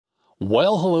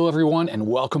Well, hello everyone, and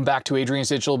welcome back to Adrian's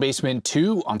Digital Basement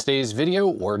 2. On today's video,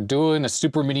 we're doing a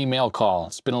super mini mail call.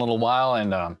 It's been a little while,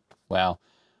 and well,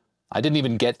 I didn't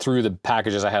even get through the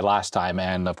packages I had last time,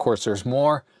 and of course there's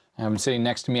more. Sitting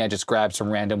next to me, I just grabbed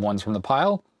some random ones from the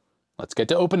pile. Let's get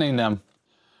to opening them.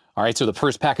 All right, so the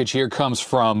first package here comes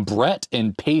from Brett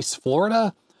in Pace,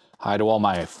 Florida. Hi to all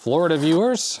my Florida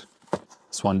viewers.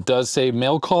 This one does say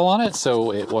mail call on it,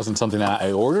 so it wasn't something that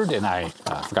I ordered and I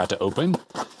forgot to open.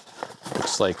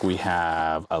 Looks like we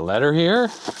have a letter here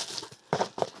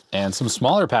and some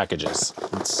smaller packages.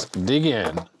 Let's dig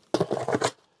in.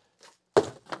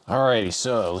 Alrighty,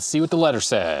 so let's see what the letter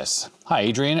says. Hi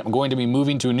Adrian, I'm going to be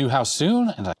moving to a new house soon,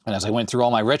 and as I went through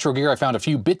all my retro gear, I found a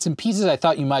few bits and pieces I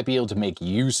thought you might be able to make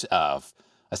use of.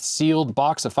 A sealed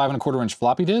box of 5 1/4 inch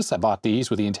floppy disks. I bought these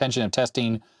with the intention of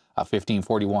testing a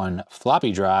 1541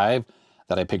 floppy drive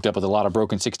that I picked up with a lot of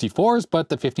broken 64s, but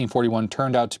the 1541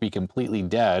 turned out to be completely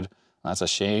dead. That's a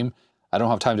shame. I don't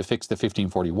have time to fix the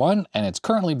 1541, and it's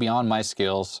currently beyond my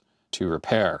skills to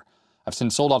repair. I've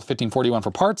since sold off the 1541 for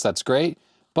parts, that's great,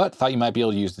 but thought you might be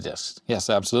able to use the discs. Yes,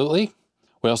 absolutely.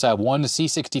 We also have one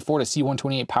C64 to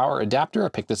C128 power adapter. I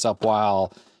picked this up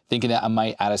while thinking that I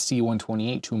might add a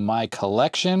C128 to my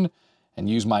collection and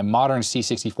use my modern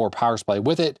C64 power supply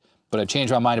with it, but I've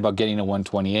changed my mind about getting a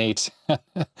 128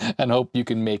 and hope you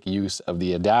can make use of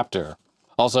the adapter.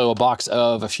 Also a box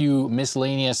of a few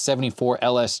miscellaneous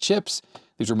 74LS chips.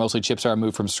 These were mostly chips I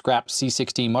removed from scrap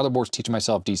C16 motherboards, teaching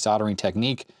myself desoldering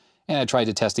technique. And I tried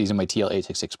to test these in my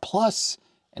TL866 Plus,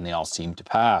 and they all seem to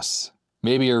pass.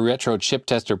 Maybe your Retro Chip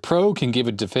Tester Pro can give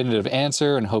a definitive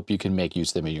answer, and hope you can make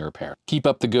use of them in your repair. Keep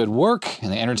up the good work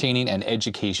and the entertaining and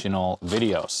educational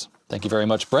videos. Thank you very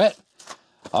much, Brett.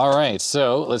 All right,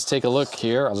 so let's take a look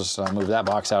here. I'll just move that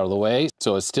box out of the way.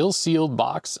 So a still sealed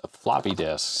box of floppy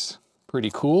disks.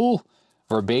 Pretty cool,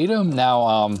 verbatim.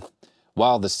 Now,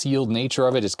 while the sealed nature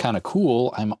of it is kind of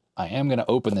cool, I am gonna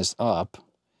open this up,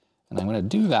 and I'm gonna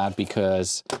do that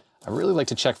because I really like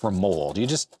to check for mold.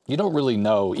 You don't really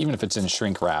know, even if it's in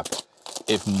shrink wrap,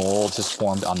 if mold has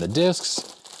formed on the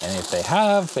discs, and if they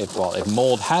have, if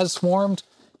mold has formed,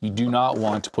 you do not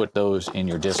want to put those in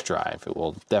your disk drive. It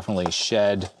will definitely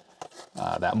shed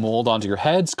that mold onto your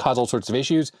heads, cause all sorts of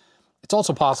issues. It's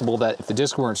also possible that if the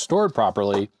disks weren't stored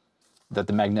properly, that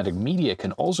the magnetic media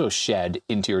can also shed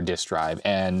into your disk drive,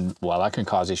 and well, that can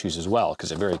cause issues as well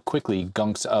because it very quickly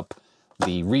gunks up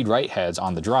the read-write heads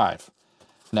on the drive.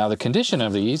 Now the condition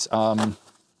of these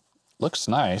looks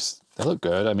nice. They look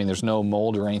good. I mean, there's no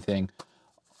mold or anything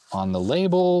on the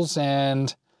labels,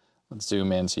 and let's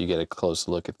zoom in so you get a close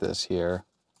look at this here.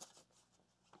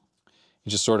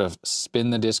 You just sort of spin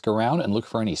the disc around and look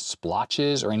for any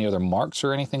splotches or any other marks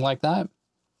or anything like that,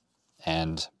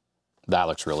 and that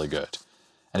looks really good.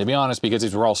 And to be honest, because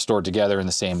these were all stored together in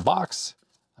the same box,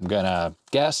 I'm gonna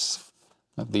guess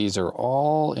that these are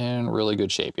all in really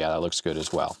good shape. Yeah, that looks good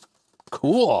as well.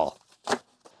 Cool.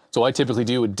 So what I typically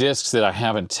do with discs that I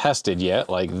haven't tested yet,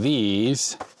 like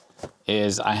these,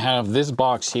 is I have this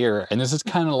box here, and this is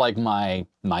kind of like my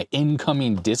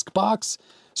incoming disc box.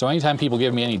 So anytime people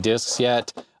give me any discs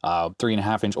yet,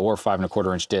 3.5 inch or 5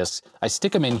 1/4 inch discs, I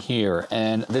stick them in here,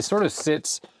 and this sort of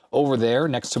sits over there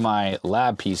next to my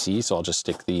lab PC, so I'll just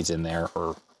stick these in there,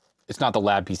 or it's not the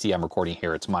lab PC I'm recording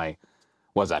here, it's my,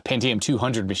 what is that, Pentium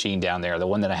 200 machine down there, the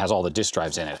one that has all the disk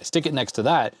drives in it. I stick it next to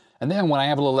that, and then when I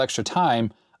have a little extra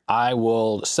time, I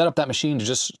will set up that machine to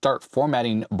just start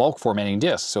formatting, bulk formatting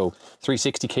disks. So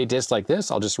 360K disks like this,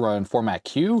 I'll just run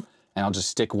FormatQ, and I'll just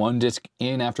stick one disk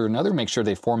in after another, make sure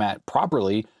they format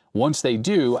properly. Once they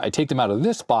do, I take them out of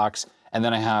this box, and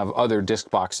then I have other disk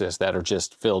boxes that are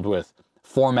just filled with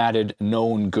formatted,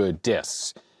 known good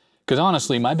disks. Because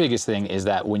honestly, my biggest thing is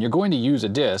that when you're going to use a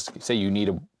disk, say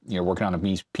you're working on a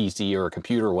PC or a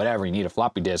computer or whatever, you need a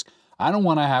floppy disk, I don't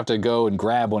want to have to go and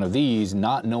grab one of these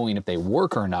not knowing if they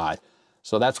work or not.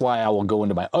 So that's why I will go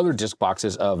into my other disk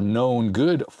boxes of known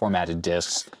good formatted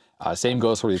disks. Same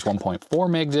goes for these 1.4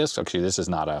 meg disks. Actually, this is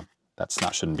not a,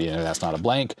 shouldn't be in there, that's not a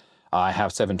blank. I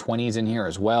have 720s in here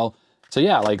as well. So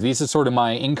yeah, like these is sort of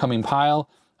my incoming pile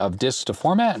of disks to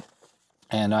format.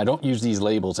 And I don't use these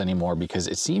labels anymore because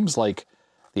it seems like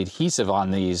the adhesive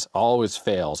on these always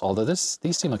fails, although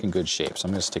these seem like in good shape. So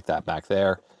I'm gonna stick that back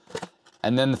there.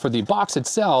 And then for the box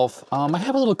itself, I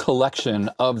have a little collection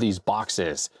of these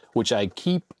boxes, which I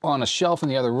keep on a shelf in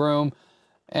the other room.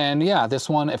 And yeah, this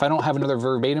one, if I don't have another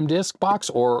verbatim disc box,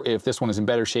 or if this one is in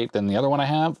better shape than the other one I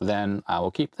have, then I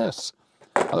will keep this.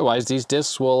 Otherwise, these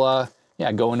discs will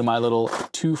yeah, go into my little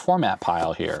to format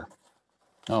pile here.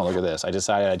 Oh, look at this. I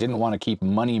decided I didn't want to keep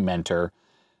Money Mentor,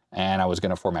 and I was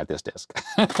going to format this disk.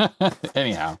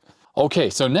 Anyhow, Okay,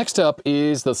 so next up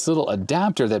is this little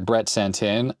adapter that Brett sent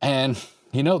in, and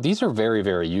you know, these are very,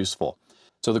 very useful.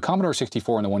 So the Commodore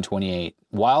 64 and the 128,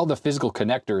 while the physical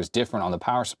connector is different on the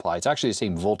power supply, it's actually the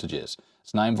same voltages.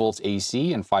 It's 9 volts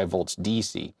AC and 5 volts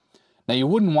DC. Now you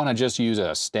wouldn't want to just use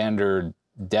a standard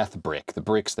death brick, the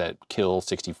bricks that kill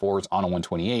 64s on a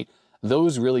 128.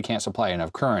 Those really can't supply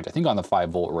enough current, I think on the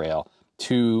 5-volt rail,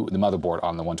 to the motherboard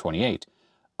on the 128.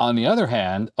 On the other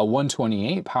hand, a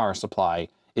 128 power supply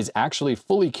is actually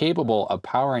fully capable of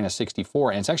powering a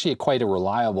 64, and it's actually quite a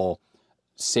reliable,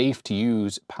 safe to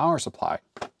use power supply.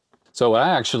 So what I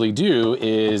actually do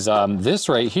is, this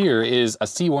right here is a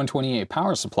C128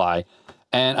 power supply,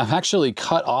 and I've actually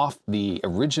cut off the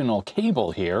original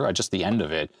cable here, just the end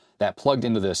of it, that plugged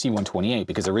into the C128,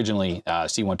 because originally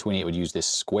C128 would use this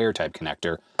square type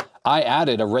connector. I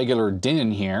added a regular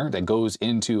DIN here that goes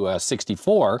into a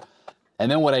 64, and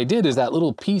then what I did is that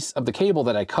little piece of the cable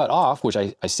that I cut off, which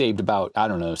I saved about, I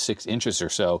don't know, 6 inches or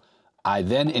so, I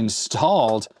then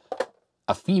installed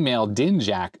a female DIN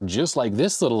jack, just like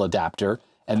this little adapter,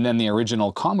 and then the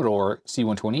original Commodore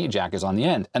C128 jack is on the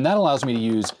end. And that allows me to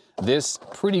use this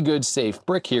pretty good safe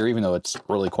brick here, even though it's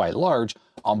really quite large,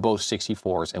 on both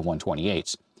 64s and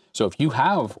 128s. So if you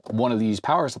have one of these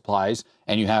power supplies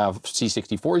and you have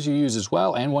C64s you use as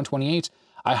well and 128s,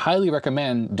 I highly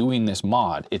recommend doing this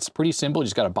mod. It's pretty simple. You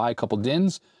just got to buy a couple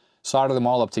DINs, solder them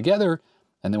all up together,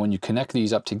 and then when you connect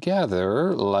these up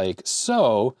together like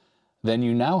so, then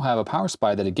you now have a power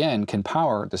supply that again can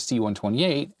power the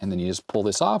C128, and then you just pull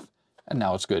this off and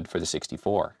now it's good for the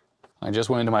 64. I just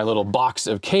went into my little box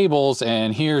of cables,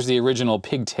 and here's the original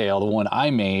pigtail, the one I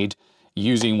made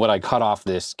using what I cut off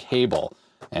this cable.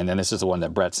 And then this is the one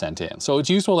that Brett sent in. So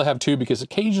it's useful to have two because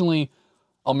occasionally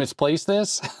I'll misplace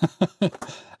this.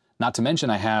 Not to mention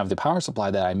I have the power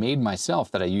supply that I made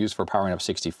myself that I use for powering up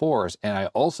 64s, and I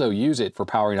also use it for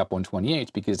powering up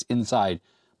 128s because inside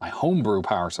my homebrew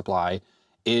power supply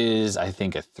is, I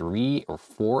think, a 3 or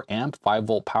 4 amp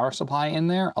 5-volt power supply in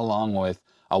there, along with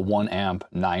a 1 amp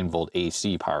 9-volt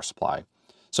AC power supply.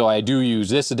 So I do use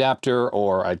this adapter,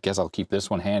 or I guess I'll keep this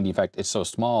one handy. In fact, it's so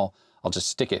small, I'll just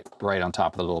stick it right on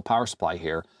top of the little power supply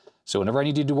here. So whenever I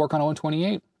need to do work on a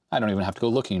 128, I don't even have to go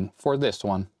looking for this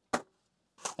one.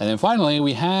 And then finally,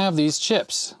 we have these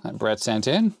chips that Brett sent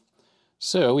in.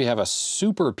 So we have a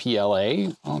Super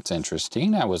PLA. Oh, it's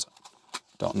interesting.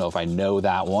 Don't know if I know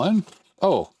that one.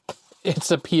 Oh,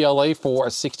 it's a PLA for a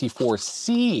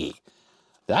 64C.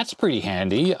 That's pretty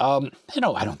handy. You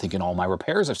know, I don't think in all my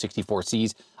repairs of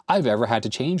 64Cs, I've ever had to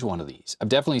change one of these. I've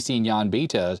definitely seen Jan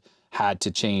Beta had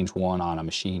to change one on a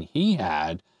machine he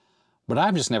had, but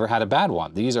I've just never had a bad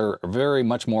one. These are very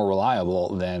much more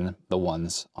reliable than the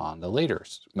ones on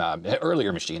the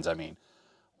earlier machines, I mean.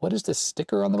 What is this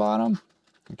sticker on the bottom?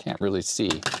 I can't really see.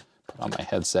 Put on my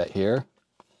headset here.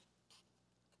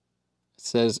 It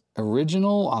says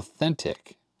original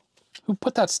authentic. Who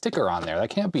put that sticker on there? That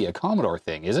can't be a Commodore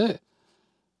thing, is it?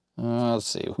 Let's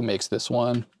see, who makes this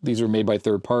one? These are made by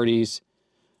third parties.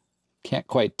 Can't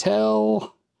quite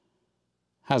tell.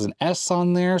 Has an S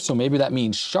on there, so maybe that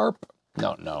means Sharp.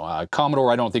 No.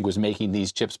 Commodore, I don't think, was making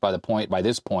these chips by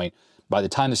this point. By the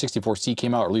time the 64C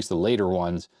came out, or at least the later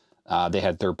ones, they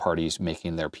had third parties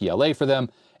making their PLA for them,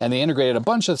 and they integrated a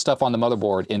bunch of stuff on the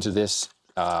motherboard into this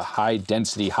high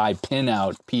density, high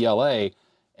pinout PLA,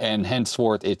 and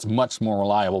henceforth it's much more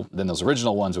reliable than those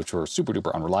original ones, which were super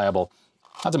duper unreliable.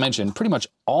 Not to mention, pretty much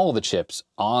all the chips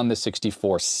on the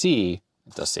 64C,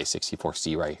 it does say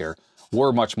 64C right here,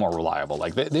 were much more reliable.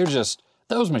 Like, they're just,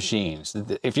 those machines,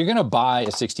 if you're gonna buy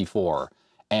a 64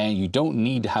 and you don't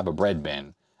need to have a bread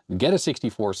bin, get a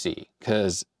 64C,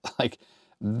 because like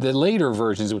the later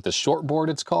versions with the short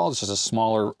board, it's called, it's just a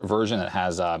smaller version that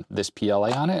has this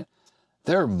PLA on it,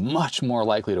 they're much more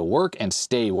likely to work and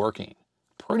stay working.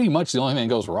 Pretty much the only thing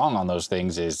that goes wrong on those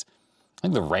things is, I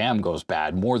think the RAM goes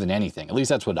bad more than anything. At least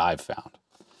that's what I've found.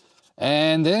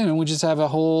 And then we just have a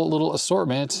whole little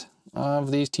assortment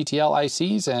of these TTL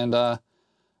ICs, and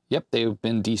yep, they've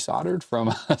been desoldered from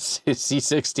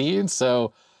C16.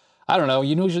 So I don't know,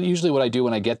 usually what I do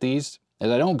when I get these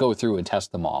is I don't go through and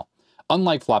test them all.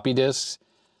 Unlike floppy disks,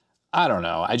 I don't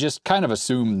know, I just kind of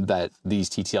assume that these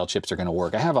TTL chips are gonna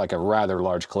work. I have like a rather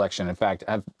large collection. In fact,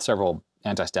 I have several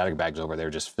anti-static bags over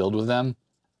there just filled with them.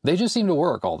 They just seem to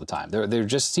work all the time. They're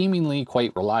just seemingly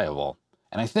quite reliable.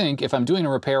 And I think if I'm doing a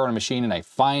repair on a machine and I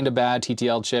find a bad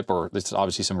TTL chip, or there's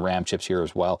obviously some RAM chips here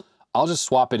as well, I'll just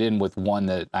swap it in with one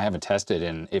that I haven't tested,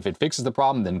 and if it fixes the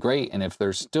problem, then great. And if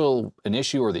there's still an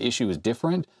issue or the issue is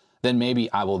different, then maybe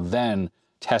I will then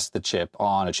test the chip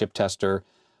on a chip tester,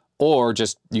 or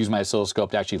just use my oscilloscope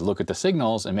to actually look at the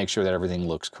signals and make sure that everything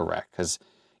looks correct. Because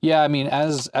Yeah, I mean,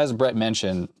 as Brett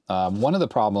mentioned, one of the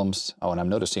problems, oh, and I'm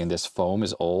noticing this foam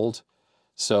is old.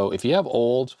 So if you have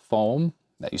old foam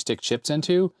that you stick chips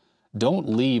into, don't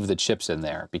leave the chips in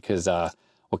there, because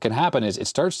what can happen is it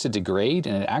starts to degrade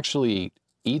and it actually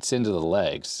eats into the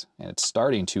legs, and it's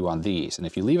starting to on these. And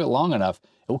if you leave it long enough,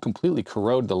 it will completely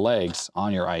corrode the legs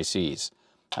on your ICs.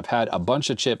 I've had a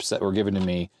bunch of chips that were given to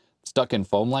me stuck in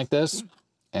foam like this,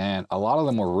 and a lot of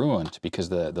them were ruined because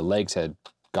the legs had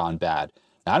gone bad.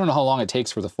 Now, I don't know how long it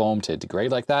takes for the foam to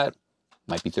degrade like that.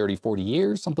 Might be 30, 40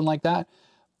 years, something like that.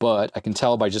 But I can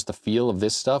tell by just the feel of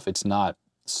this stuff, it's not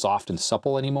soft and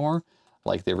supple anymore,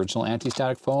 like the original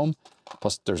anti-static foam.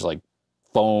 Plus there's like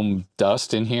foam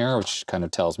dust in here, which kind of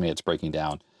tells me it's breaking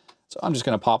down. So I'm just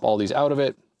gonna pop all these out of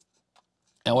it.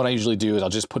 And what I usually do is I'll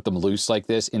just put them loose like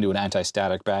this into an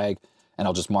anti-static bag, and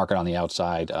I'll just mark it on the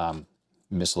outside,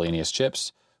 miscellaneous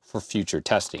chips for future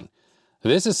testing.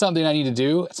 This is something I need to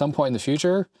do at some point in the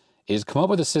future, is come up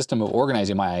with a system of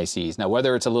organizing my ICs. Now,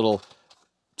 whether it's a little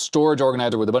storage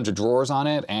organizer with a bunch of drawers on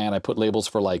it, and I put labels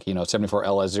for, like, you know,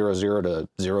 74LS00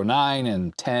 to 09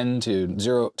 and 10 to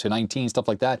 0 to 19, stuff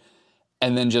like that,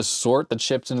 and then just sort the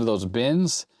chips into those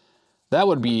bins, that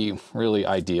would be really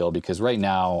ideal, because right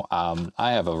now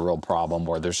I have a real problem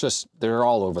where they're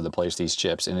all over the place, these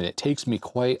chips, and it takes me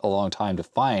quite a long time to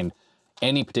find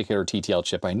any particular TTL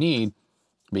chip I need,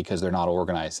 because they're not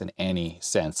organized in any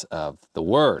sense of the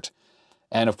word.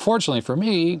 And unfortunately for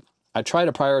me, I try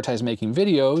to prioritize making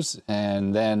videos,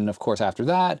 and then of course after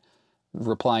that,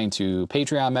 replying to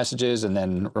Patreon messages, and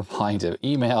then replying to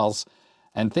emails,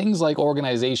 and things like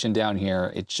organization down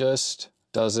here, it just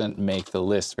doesn't make the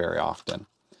list very often.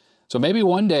 So maybe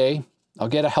one day I'll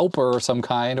get a helper of some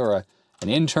kind, or an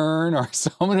intern, or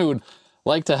someone who would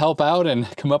like to help out and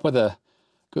come up with a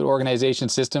good organization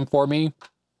system for me.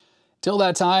 Till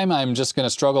that time, I'm just going to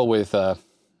struggle with kind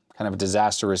of a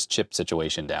disastrous chip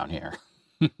situation down here.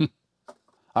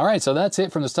 All right, so that's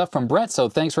it from the stuff from Brett. So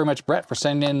thanks very much, Brett, for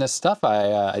sending in this stuff.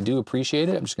 I do appreciate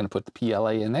it. I'm just going to put the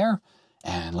PLA in there,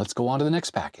 and let's go on to the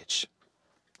next package.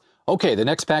 Okay, the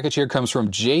next package here comes from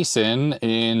Jason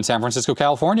in San Francisco,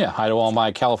 California. Hi to all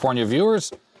my California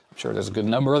viewers. I'm sure there's a good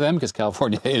number of them, because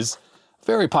California is a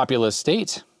very populous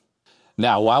state.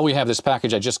 Now, while we have this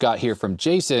package I just got here from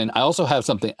Jason, I also have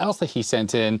something else that he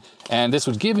sent in, and this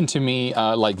was given to me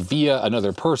like via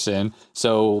another person,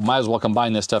 so might as well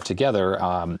combine this stuff together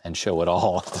and show it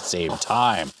all at the same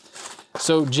time.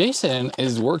 So Jason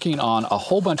is working on a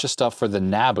whole bunch of stuff for the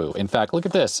NABU. In fact, look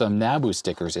at this, some NABU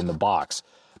stickers in the box.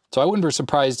 So I wouldn't be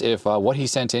surprised if what he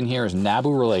sent in here is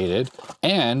NABU related,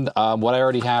 and what I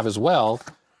already have as well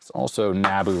is also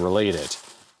NABU related.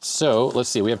 So let's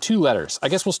see, we have two letters. I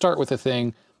guess we'll start with the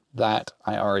thing that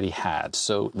I already had.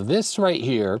 So this right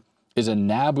here is a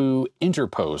NABU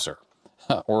interposer,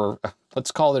 or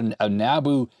let's call it a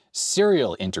NABU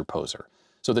serial interposer.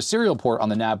 So the serial port on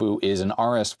the NABU is an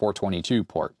RS422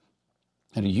 port.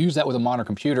 And you use that with a modern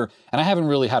computer, and I haven't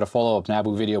really had a follow-up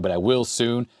NABU video, but I will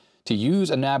soon. To use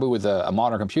a NABU with a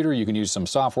modern computer, you can use some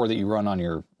software that you run on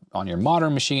your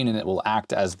modern machine, and it will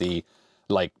act as the,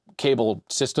 like, cable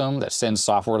system that sends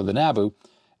software to the NABU,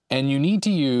 and you need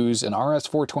to use an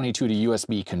RS422 to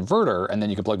USB converter, and then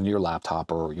you can plug into your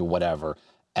laptop or your whatever,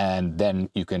 and then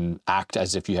you can act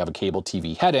as if you have a cable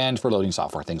TV head end for loading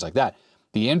software, things like that.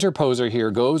 The interposer here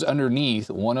goes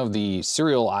underneath one of the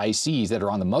serial ICs that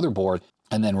are on the motherboard,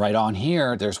 and then right on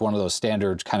here, there's one of those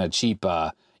standard kind of cheap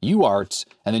UARTs,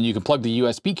 and then you can plug the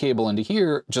USB cable into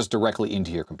here just directly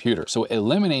into your computer. So it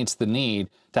eliminates the need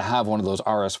to have one of those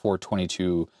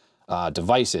RS422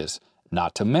 devices.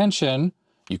 Not to mention,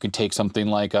 you could take something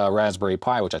like a Raspberry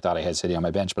Pi, which I thought I had sitting on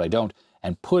my bench, but I don't,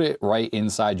 and put it right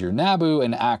inside your NABU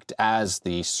and act as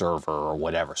the server or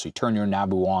whatever. So you turn your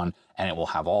NABU on, and it will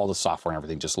have all the software and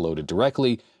everything just loaded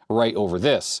directly right over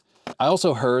this. I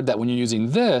also heard that when you're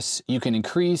using this, you can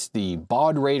increase the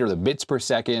baud rate, or the bits per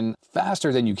second,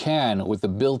 faster than you can with the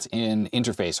built-in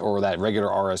interface, or that regular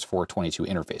RS422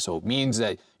 interface. So it means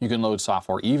that you can load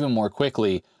software even more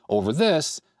quickly over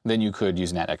this than you could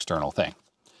using that external thing.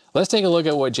 Let's take a look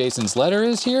at what Jason's letter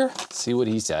is here. Let's see what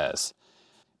he says.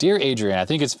 Dear Adrian, I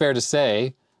think it's fair to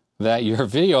say that your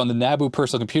video on the NABU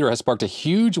personal computer has sparked a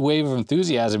huge wave of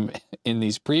enthusiasm in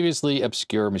these previously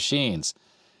obscure machines.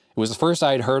 It was the first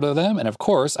I'd heard of them, and of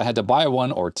course, I had to buy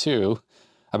one or two.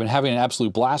 I've been having an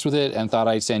absolute blast with it and thought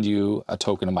I'd send you a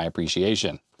token of my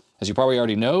appreciation. As you probably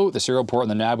already know, the serial port on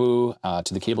the NABU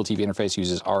to the cable TV interface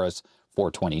uses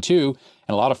 422,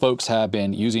 and a lot of folks have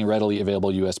been using readily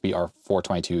available USB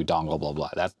R422 dongle, blah, blah.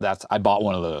 I bought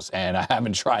one of those, and I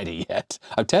haven't tried it yet.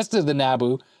 I've tested the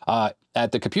NABU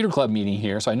at the computer club meeting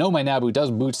here, so I know my NABU does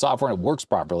boot software and it works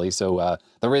properly, so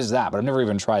there is that, but I've never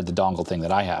even tried the dongle thing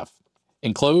that I have.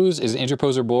 Enclosed is an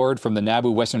interposer board from the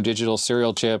NABU Western Digital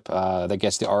serial chip that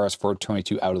gets the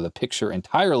RS422 out of the picture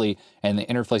entirely, and the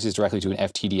interfaces directly to an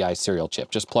FTDI serial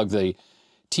chip. Just plug the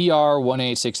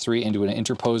TR1863 into an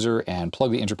interposer and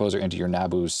plug the interposer into your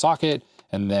NABU socket,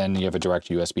 and then you have a direct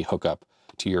USB hookup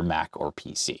to your Mac or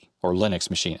PC or Linux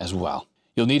machine as well.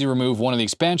 You'll need to remove one of the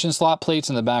expansion slot plates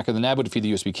in the back of the NABU to feed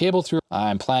the USB cable through.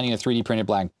 I'm planning a 3D printed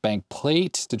black bank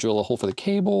plate to drill a hole for the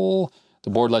cable. The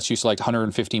board lets you select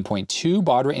 115.2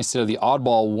 baud rate instead of the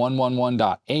oddball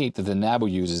 111.8 that the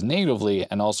NABU uses natively,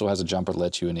 and also has a jumper that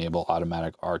lets you enable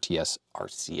automatic RTS-CTS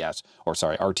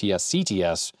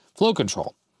flow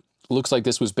control. Looks like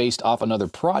this was based off another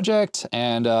project,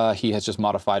 and he has just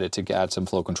modified it to add some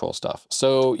flow control stuff.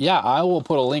 So yeah, I will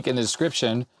put a link in the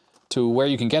description to where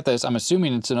you can get this. I'm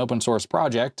assuming it's an open source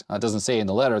project. It doesn't say in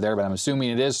the letter there, but I'm assuming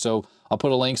it is. So I'll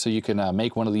put a link so you can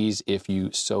make one of these if you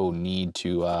so need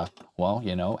to, well,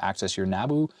 you know, access your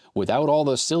NABU without all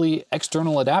the silly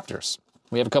external adapters.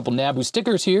 We have a couple NABU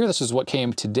stickers here. This is what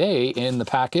came today in the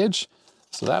package.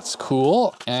 So that's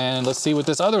cool. And let's see what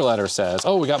this other letter says.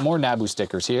 Oh, we got more NABU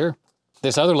stickers here.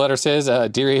 This other letter says,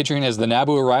 Dear Adrian, as the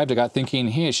NABU arrived, I got thinking,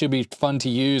 hey, it should be fun to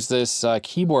use this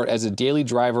keyboard as a daily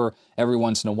driver every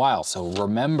once in a while. So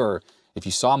remember, if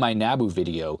you saw my NABU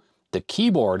video, the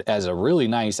keyboard as a really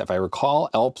nice, if I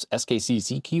recall, Alps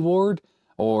SKCC keyboard,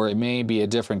 or it may be a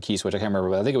different key switch, I can't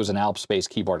remember, but I think it was an Alps-based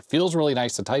keyboard. It feels really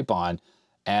nice to type on.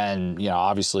 And, you know,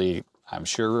 obviously, I'm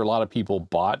sure a lot of people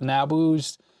bought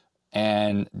NABUs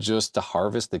and just to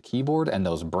harvest the keyboard and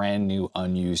those brand new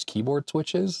unused keyboard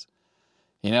switches.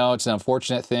 You know, it's an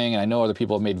unfortunate thing, and I know other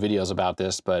people have made videos about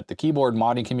this, but the keyboard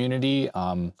modding community,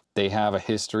 they have a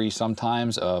history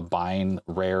sometimes of buying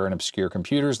rare and obscure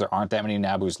computers. There aren't that many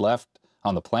NABUs left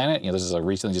on the planet. You know, this is a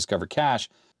recently discovered cache.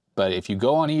 But if you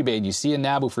go on eBay and you see a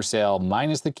NABU for sale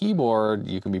minus the keyboard,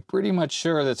 you can be pretty much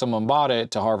sure that someone bought it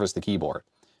to harvest the keyboard.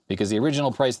 Because the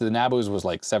original price of the NABUs was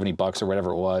like 70 bucks or whatever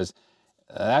it was.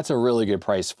 That's a really good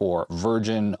price for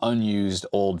virgin, unused,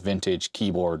 old vintage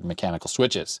keyboard mechanical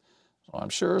switches. I'm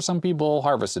sure some people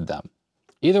harvested them.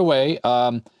 Either way,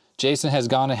 Jason has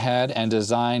gone ahead and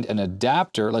designed an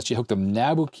adapter, lets you hook the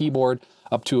NABU keyboard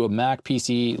up to a Mac,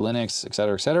 PC, Linux,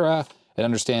 etc., etc. It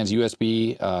understands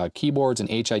USB keyboards and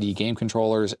HID game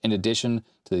controllers. In addition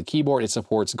to the keyboard, it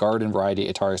supports garden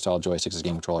variety Atari-style joysticks as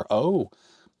game controller. Oh,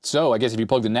 so I guess if you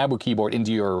plug the NABU keyboard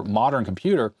into your modern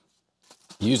computer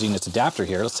using this adapter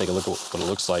here, let's take a look at what it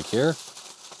looks like here.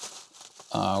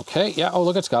 Okay, yeah, oh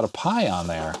look, it's got a Pi on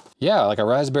there. Yeah, like a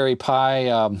Raspberry Pi,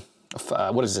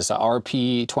 what is this, a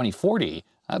RP2040.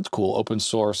 That's cool, open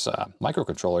source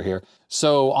microcontroller here.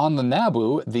 So on the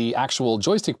NABU, the actual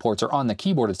joystick ports are on the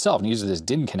keyboard itself, and it uses this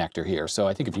DIN connector here. So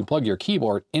I think if you plug your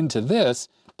keyboard into this,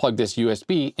 plug this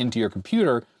USB into your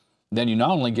computer, then you not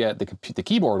only get the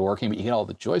keyboard working, but you get all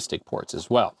the joystick ports as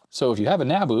well. So if you have a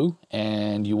NABU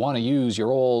and you want to use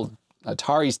your old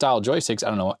Atari-style joysticks, I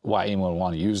don't know why anyone would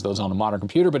want to use those on a modern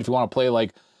computer, but if you want to play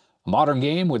like a modern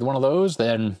game with one of those,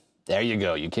 then there you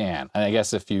go, you can. And I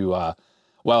guess if you,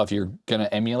 well, if you're going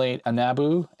to emulate a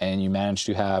NABU and you manage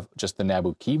to have just the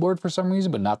NABU keyboard for some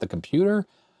reason, but not the computer,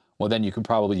 well, then you could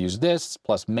probably use this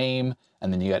plus MAME,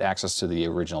 and then you get access to the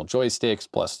original joysticks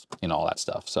plus, you know, all that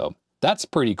stuff. So that's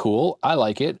pretty cool. I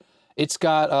like it. It's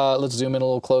got, let's zoom in a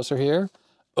little closer here.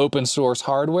 Open source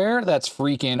hardware. That's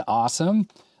freaking awesome.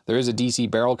 There is a DC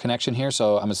barrel connection here,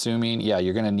 so I'm assuming, yeah,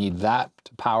 you're going to need that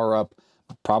to power up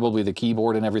probably the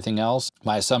keyboard and everything else.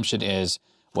 My assumption is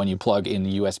when you plug in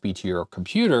the USB to your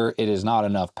computer, it is not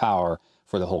enough power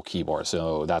for the whole keyboard.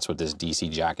 So that's what this DC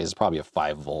jack is, probably a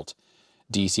 5-volt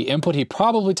DC input. He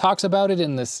probably talks about it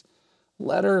in this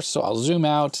letter, so I'll zoom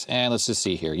out and let's just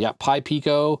see here. Yeah,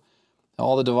 PyPico,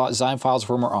 all the design files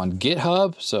from are on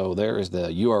GitHub, so there is the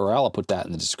URL. I'll put that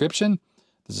in the description.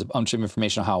 This is a bunch of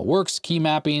information on how it works. Key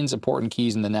mappings, important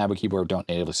keys in the NABU keyboard don't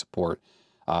natively support.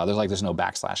 There's no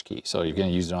backslash key. So you're going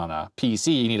to use it on a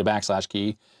PC, you need a backslash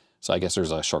key. So I guess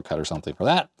there's a shortcut or something for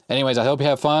that. Anyways, I hope you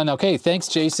have fun. Okay, thanks,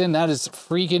 Jason. That is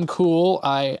freaking cool.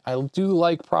 I do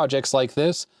like projects like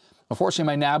this.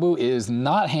 Unfortunately, my NABU is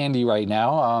not handy right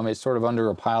now. It's sort of under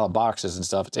a pile of boxes and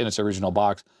stuff. It's in its original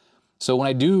box. So when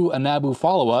I do a NABU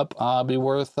follow-up, it'll be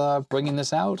worth bringing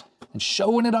this out and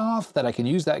showing it off that I can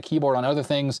use that keyboard on other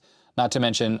things. Not to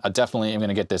mention, I definitely am going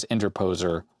to get this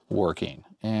interposer working.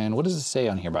 And what does it say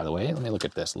on here, by the way? Let me look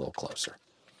at this a little closer.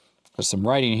 There's some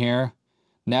writing here.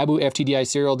 NABU FTDI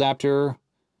serial adapter,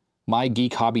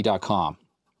 mygeekhobby.com,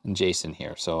 and Jason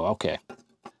here. So, okay.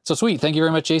 So sweet. Thank you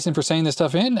very much, Jason, for sending this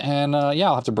stuff in. And yeah,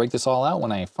 I'll have to break this all out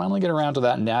when I finally get around to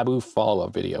that NABU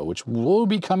follow-up video, which will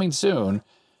be coming soon.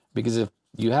 Because if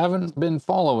you haven't been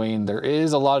following, there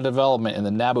is a lot of development in the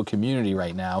NABU community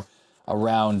right now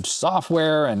around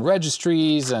software and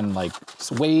registries and like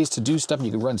ways to do stuff.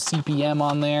 You can run CPM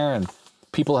on there, and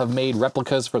people have made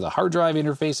replicas for the hard drive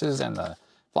interfaces and the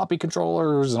floppy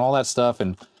controllers and all that stuff,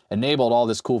 and enabled all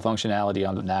this cool functionality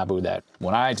on the NABU that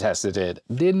when I tested it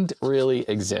didn't really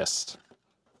exist.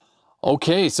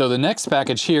 Okay, so the next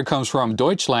package here comes from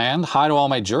Deutschland. Hi to all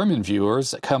my German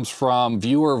viewers. It comes from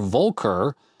viewer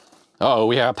Volker. Oh,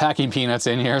 we have packing peanuts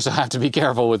in here, so I have to be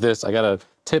careful with this. I gotta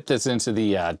tip this into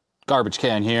the garbage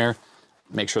can here.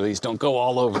 Make sure these don't go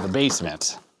all over the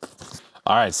basement.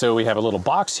 All right, so we have a little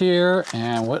box here,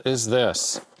 and what is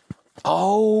this?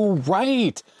 Oh,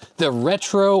 right, the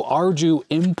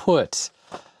RetroARDUInput.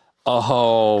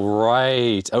 Oh,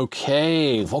 right,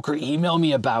 okay. Volker emailed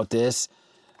me about this.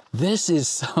 This is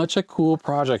such a cool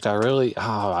project. I really,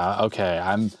 okay,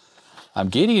 I'm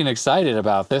giddy and excited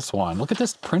about this one. Look at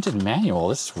this printed manual.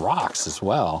 This rocks as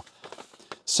well.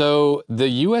 So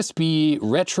the USB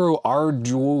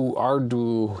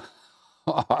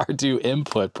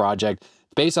RetroARDUInput project,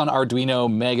 based on Arduino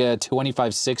Mega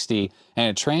 2560,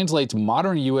 and it translates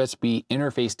modern USB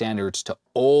interface standards to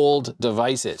old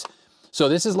devices. So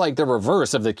this is like the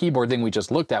reverse of the keyboard thing we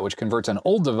just looked at, which converts an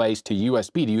old device to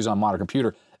USB to use on a modern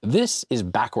computer. This is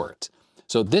backwards.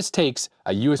 So this takes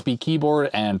a USB keyboard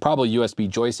and probably USB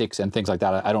joysticks and things like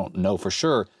that, I don't know for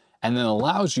sure, and then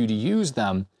allows you to use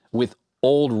them with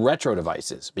old retro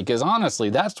devices. Because honestly,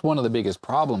 that's one of the biggest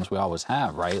problems we always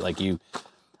have, right? Like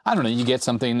I don't know, you get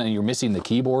something and you're missing the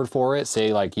keyboard for it.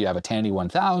 Say like you have a Tandy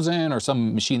 1000 or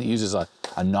some machine that uses a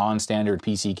non-standard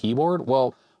PC keyboard.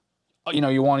 Well, you know,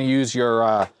 you want to use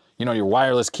your, your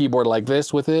wireless keyboard like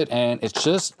this with it, and it's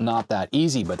just not that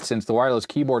easy. But since the wireless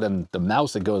keyboard and the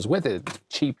mouse that goes with it,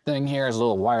 cheap thing here is a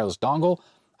little wireless dongle,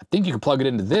 I think you can plug it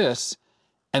into this,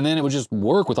 and then it would just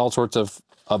work with all sorts of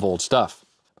old stuff.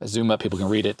 If I zoom up, people can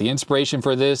read it. The inspiration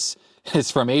for this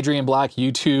is from Adrian Black,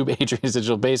 YouTube, Adrian's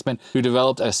Digital Basement, who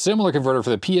developed a similar converter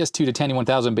for the PS2 to Tandy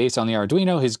 1000 based on the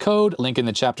Arduino. His code, link in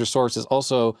the chapter source, is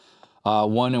also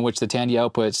one in which the Tandy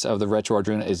outputs of the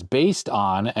RetroARDUInput is based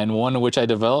on, and one in which I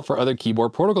developed for other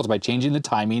keyboard protocols by changing the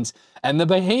timings and the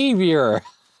behavior.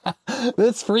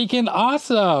 That's freaking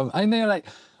awesome. I mean, like,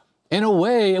 in a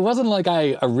way, it wasn't like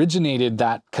I originated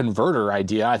that converter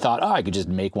idea. I thought, oh, I could just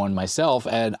make one myself.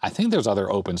 And I think there's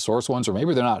other open source ones, or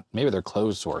maybe they're not, maybe they're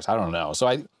closed source. I don't know. So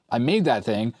I made that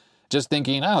thing just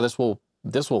thinking, oh, this will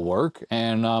work.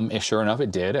 And sure enough,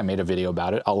 it did. I made a video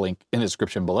about it. I'll link in the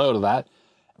description below to that.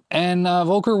 And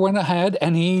Volker went ahead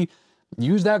and he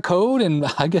used that code, and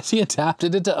I guess he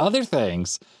adapted it to other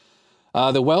things.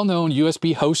 The well-known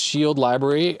USB host shield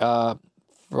library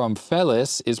from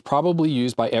Felis is probably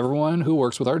used by everyone who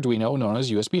works with Arduino, known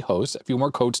as USB hosts. A few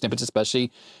more code snippets,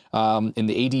 especially in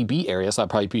the ADB area, so that'd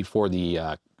probably be for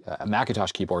the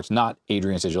Macintosh keyboards, not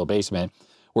Adrian's Digital Basement,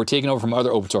 were taken over from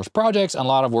other open source projects, and a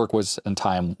lot of work and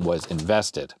time was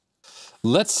invested.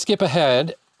 Let's skip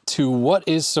ahead to what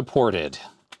is supported.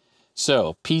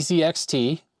 So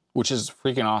PCXT, which is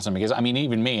freaking awesome, because I mean,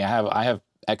 even me, I have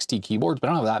XT keyboards, but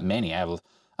I don't have that many. I have,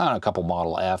 I don't know, a couple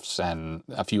Model Fs and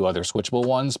a few other switchable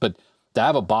ones, but to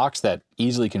have a box that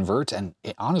easily converts, and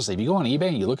honestly, if you go on eBay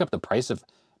and you look up the price of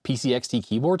PCXT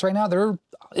keyboards right now,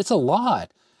 it's a lot.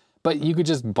 But you could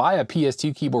just buy a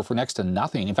PS2 keyboard for next to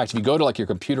nothing. In fact, if you go to like your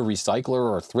computer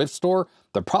recycler or thrift store,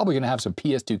 they're probably gonna have some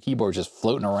PS2 keyboards just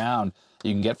floating around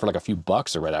you can get for like a few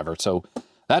bucks or whatever. So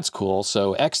that's cool.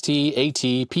 So XT,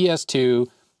 AT, PS2,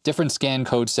 different scan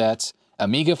code sets,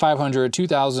 Amiga 500,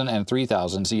 2000, and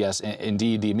 3000. So yes,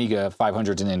 indeed, the Amiga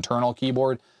 500 is an internal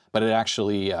keyboard, but it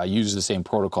actually uses the same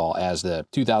protocol as the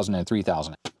 2000 and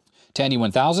 3000. Tandy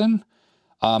 1000,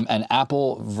 and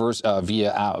Apple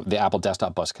via the Apple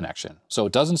Desktop Bus connection. So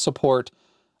it doesn't support,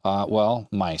 well,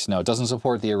 mice. No, it doesn't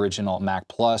support the original Mac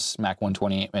Plus, Mac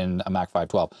 128, and a Mac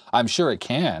 512. I'm sure it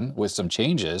can with some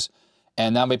changes,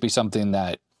 and that might be something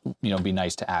that, be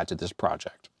nice to add to this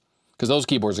project. Because those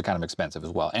keyboards are kind of expensive as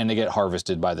well. And they get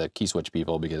harvested by the key switch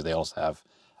people because they also have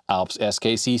Alps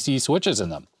SKCC switches in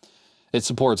them. It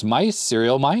supports mice,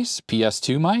 serial mice,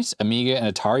 PS2 mice, Amiga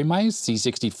and Atari mice,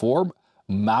 C64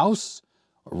 mouse.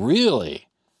 Really?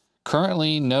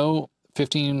 Currently no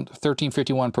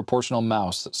 1351 proportional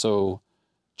mouse. So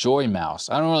Joy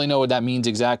mouse. I don't really know what that means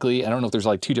exactly. I don't know if there's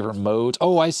like two different modes.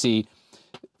 Oh, I see.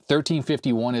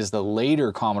 1351 is the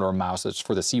later Commodore mouse. That's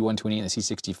for the C128 and the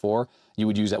C64. You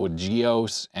would use that with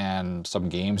Geos and some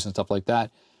games and stuff like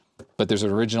that. But there's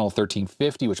an original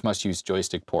 1350, which must use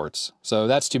joystick ports. So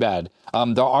that's too bad.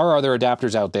 There are other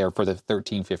adapters out there for the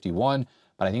 1351,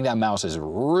 but I think that mouse is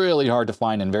really hard to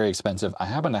find and very expensive. I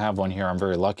happen to have one here. I'm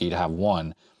very lucky to have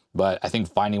one, but I think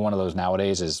finding one of those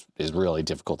nowadays is really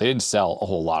difficult. They didn't sell a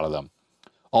whole lot of them.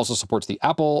 Also supports the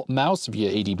Apple mouse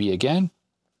via ADB again.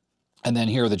 And then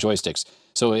here are the joysticks.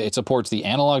 So it supports the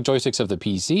analog joysticks of the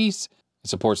PCs. It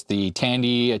supports the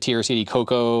Tandy, TRCD,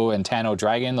 Coco, and Tano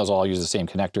Dragon. Those all use the same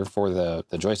connector for the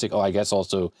joystick. Oh, I guess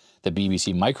also the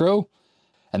BBC Micro.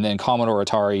 And then Commodore,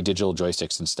 Atari, digital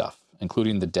joysticks and stuff,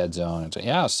 including the Dead Zone. And so,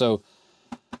 yeah, so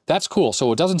that's cool.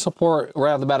 So it doesn't support,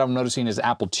 right off the bat I'm noticing, is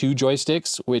Apple II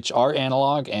joysticks, which are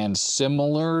analog and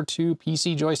similar to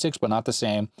PC joysticks, but not the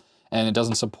same. And it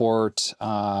doesn't support,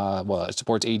 well, it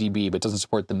supports ADB, but it doesn't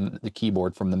support the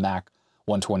keyboard from the Mac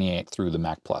 128 through the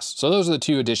Mac Plus. So those are the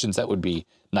two additions that would be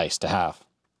nice to have.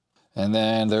 And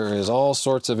then there is all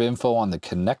sorts of info on the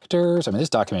connectors. I mean, this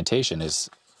documentation is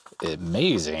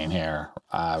amazing here,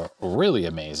 really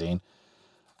amazing.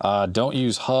 Don't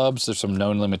use hubs. There's some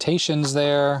known limitations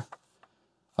there.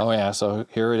 Oh yeah, so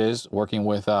here it is, working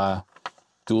with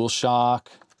DualShock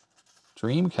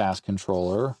Dreamcast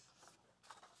controller.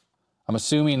 I'm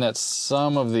assuming that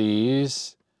some of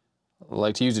these,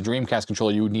 like to use a Dreamcast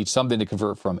controller, you would need something to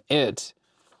convert from it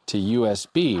to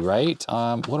USB, right?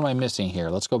 What am I missing here?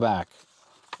 Let's go back.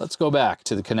 Let's go back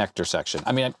to the connector section.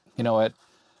 I mean, you know what?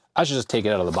 I should just take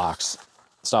it out of the box.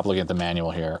 Stop looking at the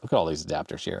manual here. Look at all these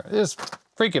adapters here. It's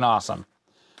freaking awesome.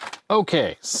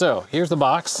 Okay, so here's the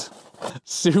box.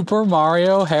 Super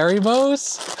Mario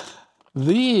Haribos.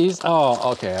 These,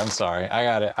 oh, okay, I'm sorry.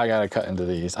 I gotta cut into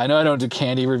these. I know I don't do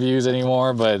candy reviews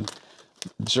anymore, but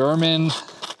German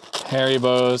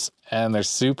Haribos, and they're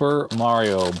Super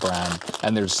Mario brand,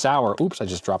 and they're sour. Oops, I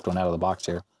just dropped one out of the box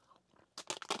here.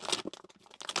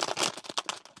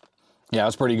 Yeah,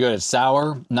 it's pretty good. It's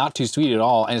sour, not too sweet at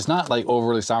all, and it's not like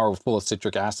overly sour full of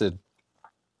citric acid.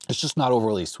 It's just not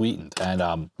overly sweetened, and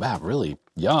wow, really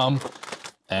yum.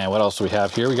 And what else do we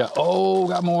have here? We got, oh,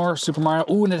 got more Super Mario.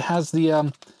 Ooh, and it has the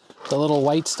little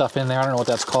white stuff in there. I don't know what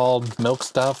that's called. Milk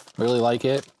stuff. Really like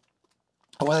it.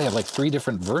 Oh, well, they have like 3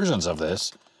 different versions of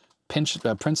this.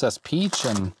 Princess Peach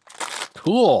and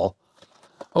cool.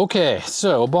 Okay,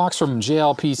 so a box from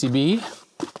JLPCB.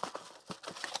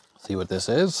 See what this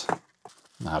is.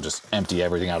 I'll just empty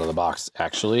everything out of the box,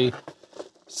 actually.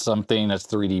 Something that's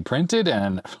 3D printed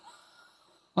and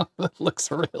it looks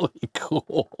really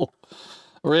cool.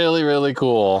 Really, really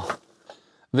cool.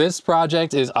 This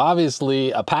project is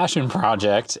obviously a passion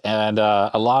project, and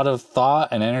a lot of thought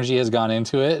and energy has gone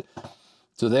into it.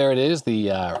 So there it is, the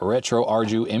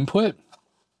RetroARDUInput.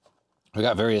 We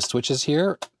got various switches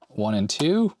here, 1 and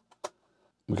 2.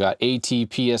 We got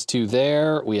AT-PS2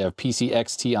 there. We have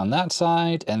PCXT on that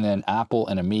side, and then Apple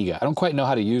and Amiga. I don't quite know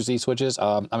how to use these switches.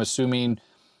 I'm assuming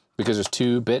because there's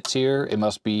 2 bits here, it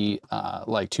must be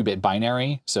like 2-bit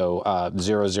binary. So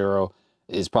 0, 0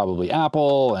 is probably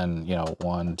Apple, and you know,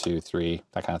 1, 2, 3,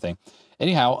 that kind of thing.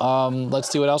 Anyhow, let's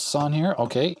see what else is on here.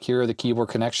 Okay, here are the keyboard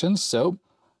connections. So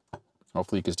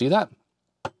hopefully you can see that.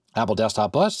 Apple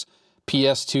Desktop Bus,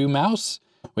 PS2 mouse.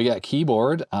 We got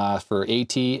keyboard for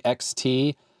AT,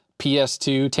 XT,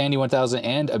 PS2, Tandy 1000,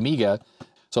 and Amiga.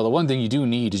 So the one thing you do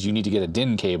need is you need to get a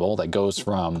DIN cable that goes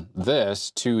from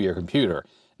this to your computer.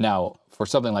 Now, for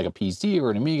something like a PC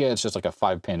or an Amiga, it's just like a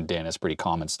 5-pin DIN. It's pretty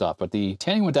common stuff. But the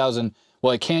Tandy 1000,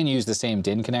 well, it can use the same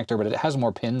DIN connector, but it has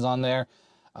more pins on there.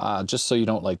 Just so you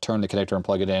don't like turn the connector and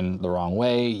plug it in the wrong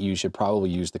way, you should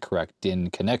probably use the correct DIN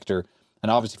connector.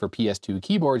 And obviously for PS2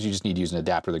 keyboards, you just need to use an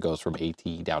adapter that goes from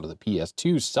AT down to the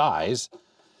PS2 size.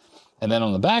 And then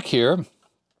on the back here,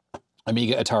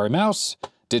 Amiga Atari mouse,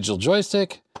 digital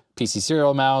joystick, PC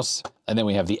serial mouse, and then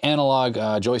we have the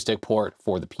analog joystick port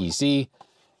for the PC.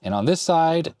 And on this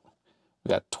side, we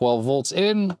got 12 volts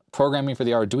in, programming for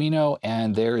the Arduino,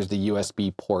 and there is the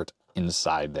USB port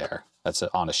inside there. That's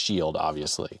on a shield,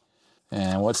 obviously.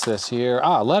 And what's this here?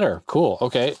 Ah, letter. Cool.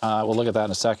 Okay, we'll look at that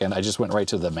in a second. I just went right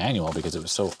to the manual because it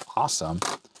was so awesome.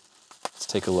 Let's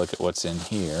take a look at what's in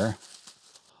here.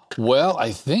 Well,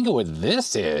 I think what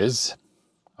this is,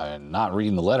 I'm not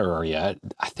reading the letter yet.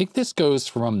 I think this goes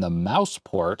from the mouse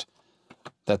port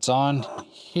that's on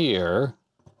here.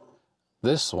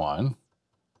 This one,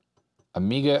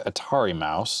 Amiga Atari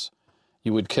mouse.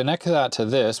 You would connect that to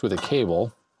this with a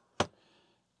cable.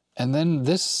 And then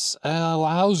this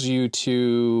allows you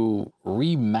to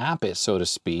remap it, so to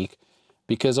speak,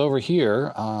 because over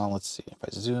here, let's see if I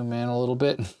zoom in a little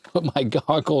bit, put my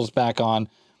goggles back on.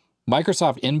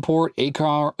 Microsoft Import,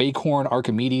 Acorn,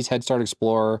 Archimedes, Head Start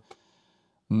Explorer,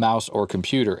 mouse or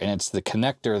computer, and it's the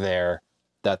connector there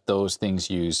that those things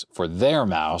use for their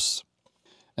mouse.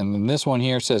 And then this one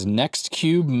here says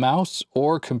Nextcube mouse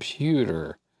or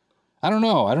computer. I don't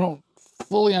know. I don't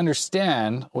fully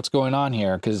understand what's going on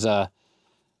here, because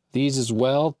these as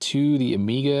well to the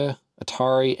Amiga,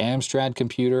 Atari, Amstrad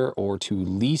computer, or to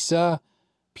Lisa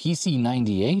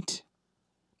PC98.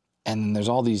 And then there's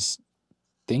all these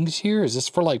things here. Is this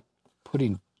for like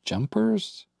putting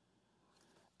jumpers?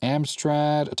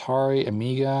 Amstrad, Atari,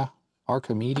 Amiga,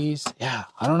 Archimedes. Yeah,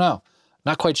 I don't know.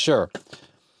 Not quite sure.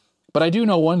 But I do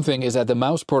know one thing is that the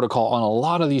mouse protocol on a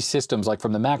lot of these systems, like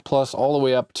from the Mac Plus all the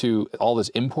way up to all this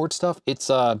import stuff, it's,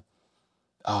 oh,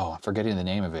 I'm forgetting the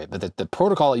name of it, but the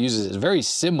protocol it uses is very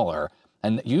similar.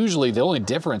 And usually the only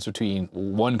difference between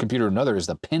one computer and another is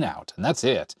the pinout, and that's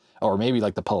it. Or maybe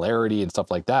like the polarity and stuff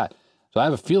like that. So I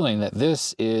have a feeling that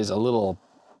this is a little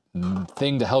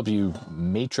thing to help you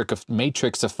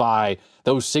matrixify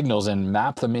those signals and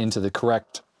map them into the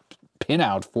correct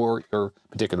pinout for your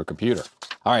particular computer.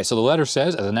 All right, so the letter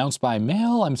says, as announced by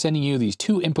mail, I'm sending you these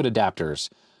 2 input adapters.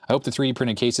 I hope the 3D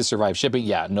printed cases survive shipping.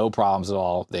 Yeah, no problems at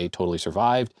all. They totally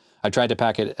survived. I tried to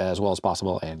pack it as well as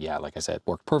possible, and yeah, like I said,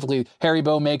 worked perfectly.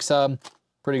 Haribo makes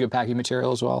pretty good packing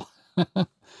material as well.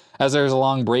 As there's a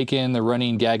long break-in, the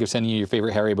running gag of sending you your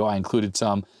favorite Haribo, I included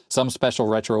some special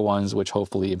retro ones, which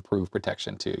hopefully improve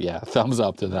protection too. Yeah, thumbs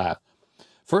up to that.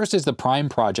 First is the Prime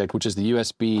project, which is the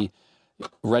USB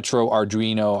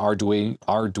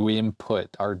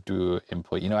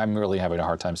RetroARDUInput. You know, I'm really having a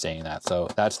hard time saying that. So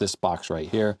that's this box right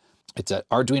here. It's an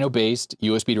Arduino-based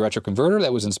USB to retro converter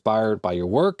that was inspired by your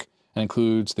work and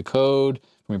includes the code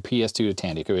from your PS2 to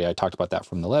Tandy. I talked about that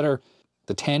from the letter.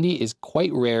 The Tandy is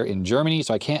quite rare in Germany,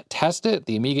 so I can't test it.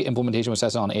 The Amiga implementation was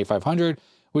tested on A500,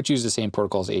 which uses the same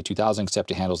protocol as A2000,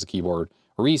 except it handles the keyboard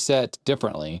reset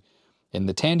differently. In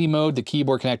the Tandy mode, the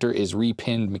keyboard connector is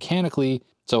repinned mechanically,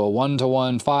 so a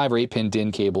 1-to-1 5 or 8-pin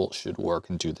DIN cable should work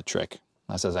and do the trick.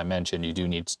 As I mentioned, you do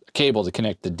need a cable to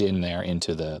connect the DIN there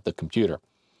into the computer.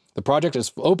 The project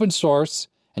is open source,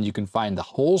 and you can find the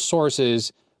whole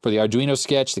sources for the Arduino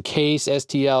sketch, the case,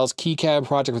 STLs, keycab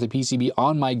project with the PCB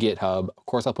on my GitHub. Of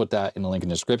course, I'll put that in the link in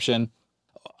the description.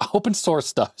 Open source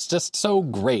stuff is just so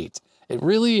great. It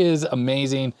really is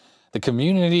amazing. The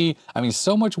community, I mean,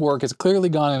 so much work has clearly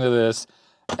gone into this.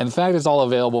 And the fact it's all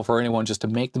available for anyone just to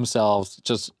make themselves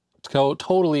just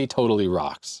totally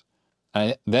rocks.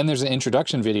 Then there's an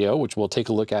introduction video, which we'll take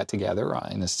a look at together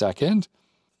in a second.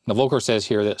 Now, Volker says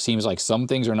here that it seems like some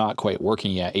things are not quite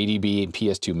working yet. ADB and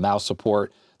PS2 mouse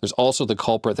support. There's also the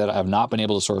culprit that I have not been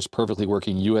able to source perfectly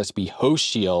working USB host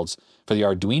shields for the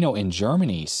Arduino in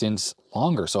Germany since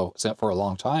longer, so for a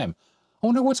long time. I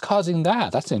wonder what's causing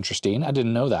that. That's interesting. I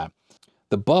didn't know that.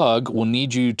 The bug will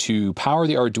need you to power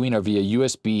the Arduino via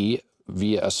USB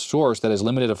via a source that is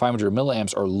limited to 500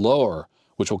 milliamps or lower,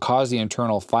 which will cause the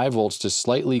internal 5 volts to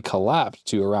slightly collapse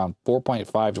to around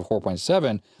 4.5 to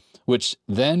 4.7, which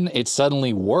then it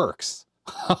suddenly works.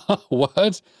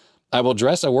 What? I will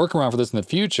address a workaround for this in the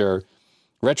future.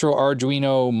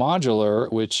 RetroARDUINO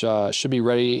modular, which should be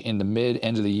ready in the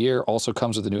mid-end of the year, also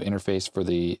comes with a new interface for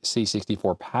the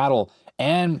C64 paddle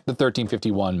and the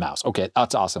 1351 mouse. Okay,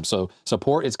 that's awesome. So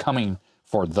support is coming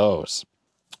for those.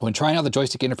 When trying out the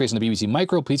joystick interface on the BBC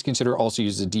Micro, please consider also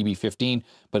using the DB15,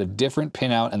 but a different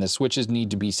pinout, and the switches need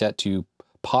to be set to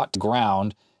pot to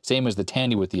ground, same as the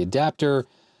Tandy with the adapter,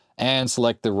 and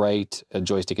select the right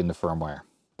joystick in the firmware.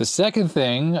 The second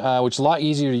thing, which is a lot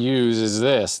easier to use, is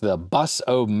this, the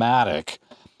Bus-O-Matic,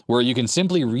 where you can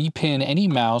simply repin any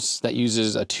mouse that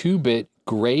uses a 2-bit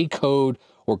gray code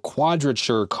or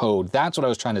quadrature code. That's what I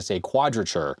was trying to say,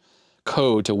 quadrature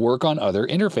code to work on other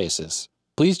interfaces.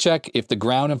 Please check if the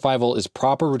ground and 5V is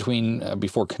proper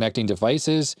before connecting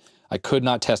devices. I could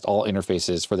not test all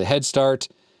interfaces. For the head start,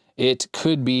 it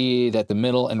could be that the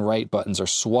middle and right buttons are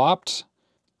swapped.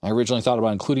 I originally thought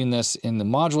about including this in the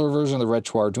modular version of the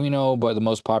RetroARDUINO, but the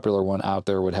most popular one out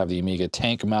there would have the Amiga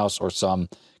tank mouse or some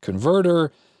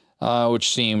converter,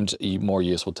 which seemed more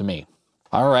useful to me.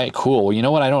 All right, cool. Well, you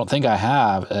know what I don't think I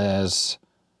have is,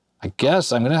 I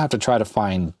guess I'm gonna have to try to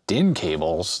find DIN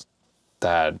cables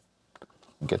that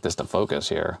get this to focus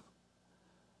here.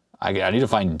 I need to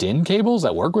find DIN cables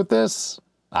that work with this?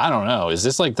 I don't know. Is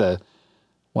this like the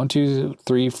 1, 2,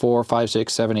 3, 4, 5,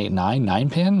 6, 7, 8, 9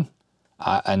 pin?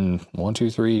 And 1,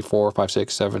 2, 3, 4, 5,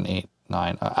 6, 7, 8,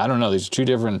 9. I don't know. There's 2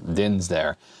 different DINs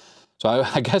there. So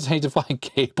I guess I need to find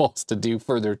cables to do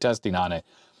further testing on it.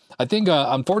 I think,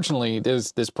 unfortunately,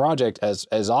 this project, as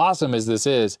awesome as this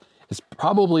is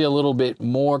probably a little bit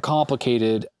more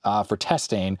complicated for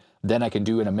testing than I can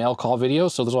do in a mail call video.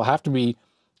 So this will have to be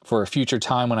for a future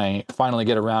time when I finally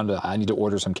get around to, I need to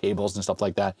order some cables and stuff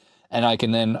like that. And I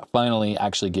can then finally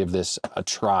actually give this a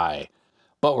try.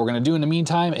 But what we're gonna do in the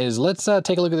meantime is let's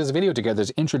take a look at this video together,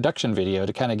 this introduction video,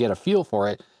 to kind of get a feel for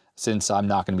it, since I'm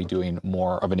not gonna be doing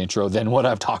more of an intro than what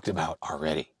I've talked about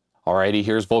already. Alrighty,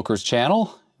 here's Volker's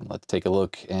channel. Let's take a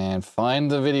look and find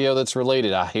the video that's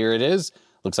related. Here it is.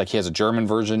 Looks like he has a German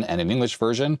version and an English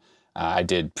version. I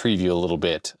did preview a little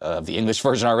bit of the English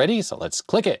version already, so let's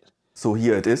click it. So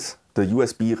here it is, the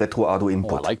USB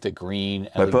RetroARDUInput. Oh, I like the green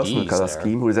LEDs. My personal color there.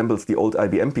 scheme resembles the old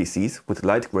IBM PCs with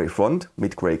light grey front,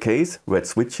 mid grey case, red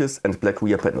switches and black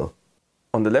rear panel.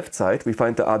 On the left side we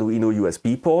find the Arduino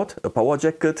USB port, a power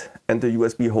jacket and the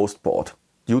USB host port.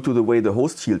 Due to the way the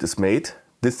host shield is made,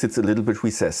 this sits a little bit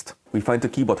recessed. We find the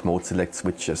keyboard mode select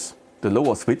switches. The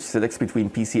lower switch selects between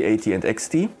PC80 and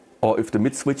XT, or if the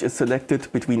mid switch is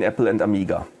selected, between Apple and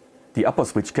Amiga. The upper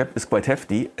switch cap is quite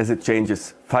hefty as it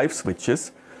changes 5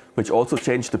 switches, which also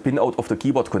change the pin out of the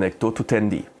keyboard connector to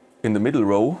Tandy. In the middle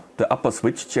row, the upper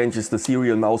switch changes the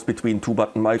serial mouse between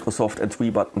 2-button Microsoft and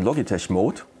 3-button Logitech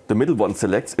mode. The middle one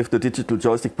selects if the digital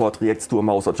joystick port reacts to a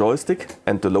mouse or joystick,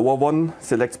 and the lower one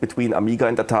selects between Amiga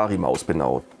and Atari mouse pin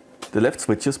out. The left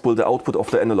switches pull the output of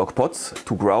the analog pots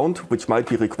to ground, which might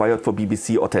be required for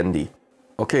BBC or Tandy.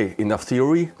 Okay, enough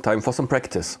theory, time for some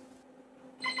practice.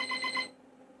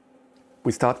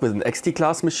 We start with an XT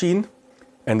class machine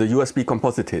and a USB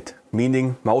composite hit,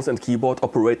 meaning mouse and keyboard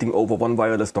operating over one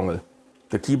wireless dongle.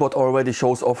 The keyboard already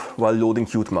shows off while loading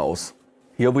Qt Mouse.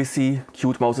 Here we see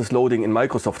Qt Mouse is loading in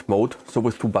Microsoft mode, so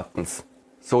with 2 buttons.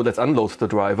 So let's unload the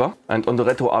driver, and on the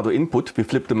RetroARDUInput we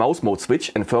flip the mouse mode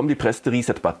switch and firmly press the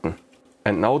reset button.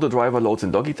 And now the driver loads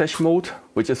in Logitech mode,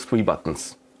 which is 3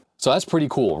 buttons. So that's pretty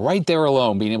cool. Right there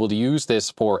alone, being able to use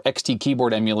this for XT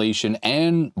keyboard emulation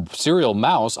and serial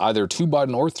mouse, either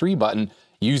 2-button or 3-button,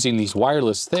 using these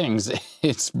wireless things,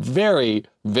 it's very,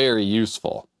 very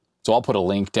useful. So I'll put a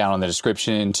link down in the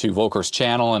description to Volker's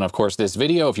channel and of course this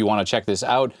video if you want to check this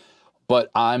out.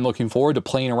 But I'm looking forward to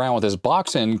playing around with this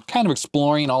box and kind of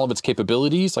exploring all of its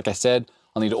capabilities. Like I said,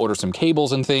 I'll need to order some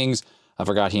cables and things. I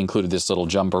forgot he included this little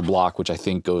jumper block, which I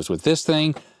think goes with this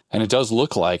thing. And it does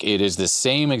look like it is the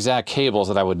same exact cables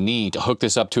that I would need to hook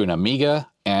this up to an Amiga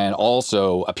and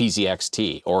also a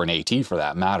PCXT or an AT for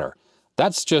that matter.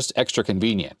 That's just extra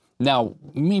convenient. Now,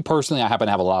 me personally, I happen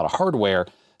to have a lot of hardware,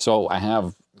 so I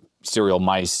have serial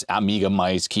mice, Amiga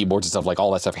mice, keyboards and stuff like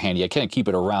all that stuff handy. I can't keep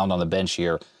it around on the bench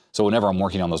here. So whenever I'm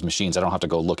working on those machines, I don't have to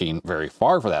go looking very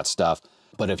far for that stuff.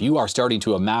 But if you are starting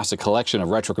to amass a collection of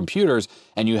retro computers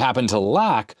and you happen to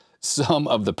lack some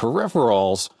of the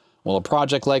peripherals, well, a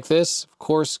project like this, of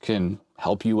course, can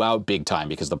help you out big time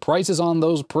because the prices on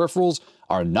those peripherals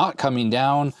are not coming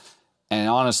down. And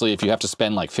honestly, if you have to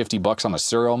spend like 50 bucks on a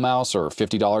serial mouse or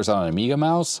 $50 on an Amiga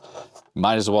mouse, you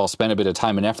might as well spend a bit of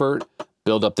time and effort,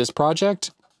 build up this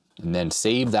project, and then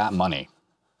save that money.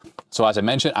 So as I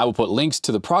mentioned, I will put links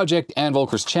to the project and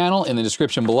Volker's channel in the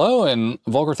description below. And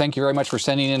Volker, thank you very much for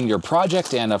sending in your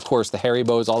project. And of course, the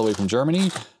Haribos all the way from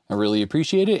Germany. I really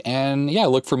appreciate it. And yeah,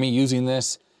 look for me using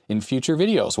this in future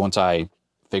videos once I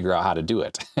figure out how to do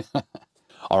it.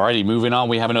 Alrighty, moving on,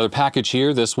 we have another package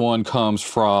here. This one comes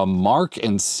from Mark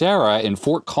and Sarah in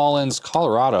Fort Collins,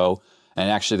 Colorado. And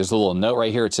actually there's a little note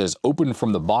right here. It says open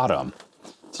from the bottom.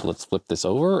 So let's flip this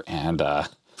over and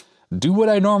do what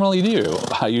I normally do.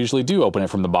 I usually do open it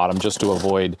from the bottom just to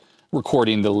avoid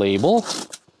recording the label.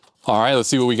 All right, let's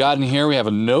see what we got in here. We have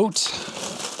a note,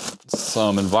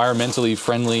 some environmentally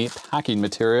friendly packing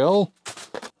material.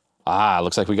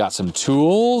 Looks like we got some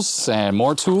tools and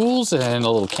more tools and a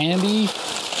little candy.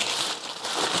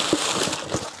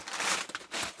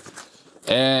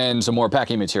 And some more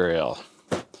packing material.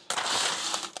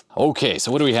 Okay,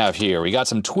 so what do we have here? We got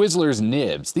some Twizzlers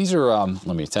nibs. These are,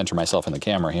 let me center myself in the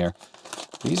camera here.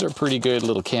 These are pretty good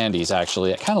little candies,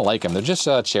 actually. I kind of like them. They're just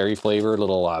cherry flavored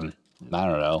little, I don't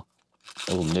know,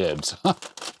 little nibs.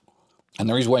 And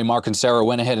the reason why Mark and Sarah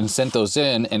went ahead and sent those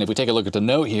in, and if we take a look at the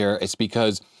note here, it's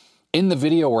because in the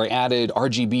video where I added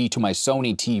RGB to my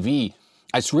Sony TV,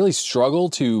 I really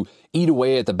struggled to eat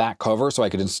away at the back cover so I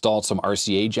could install some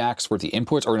RCA jacks for the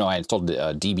inputs, or no, I installed the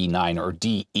DB9 or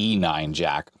DE9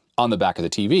 jack on the back of the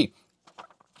TV.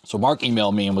 So Mark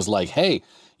emailed me and was like, hey,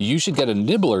 you should get a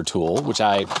nibbler tool, which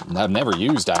I have never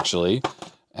used actually.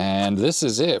 And this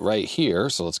is it right here.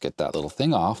 So let's get that little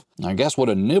thing off. I guess what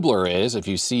a nibbler is, if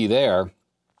you see there,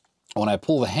 when I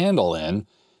pull the handle in,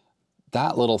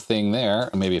 that little thing there,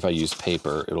 maybe if I use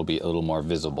paper, it'll be a little more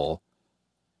visible.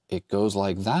 It goes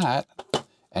like that,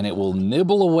 and it will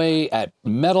nibble away at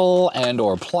metal and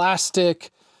or plastic.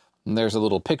 And there's a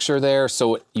little picture there.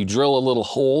 So you drill a little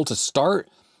hole to start,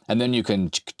 and then you can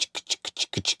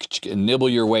nibble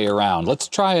your way around. Let's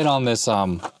try it on this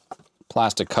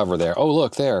plastic cover there. Oh,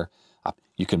 look there.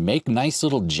 You can make nice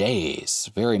little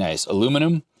J's. Very nice.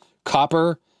 Aluminum,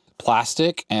 copper,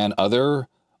 plastic, and other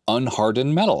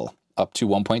unhardened metal up to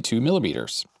 1.2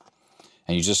 millimeters.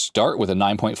 And you just start with a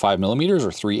 9.5 millimeters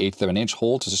or 3/8 of an inch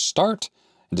hole to start,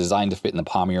 and designed to fit in the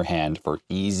palm of your hand for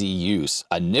easy use.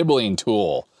 A nibbling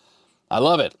tool. I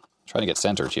love it. Trying to get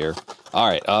centered here. All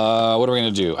right, what are we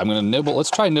gonna do? I'm gonna nibble. Let's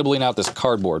try nibbling out this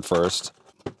cardboard first.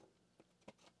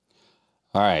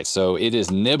 All right, so it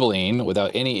is nibbling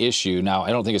without any issue. Now, I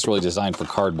don't think it's really designed for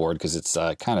cardboard because it's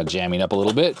kind of jamming up a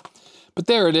little bit. But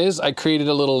there it is. I created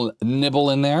a little nibble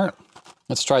in there.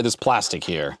 Let's try this plastic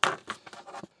here.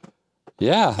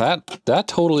 Yeah, that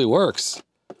totally works.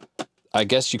 I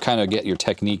guess you kind of get your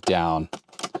technique down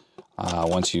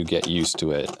once you get used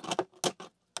to it.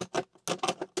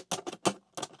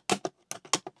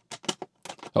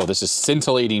 Oh, this is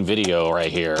scintillating video right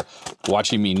here,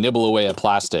 watching me nibble away at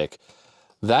plastic.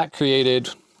 That created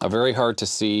a very hard to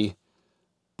see,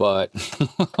 but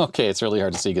okay, it's really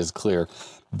hard to see because it's clear.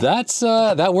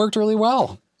 That worked really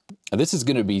well. This is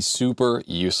gonna be super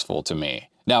useful to me.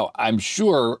 Now, I'm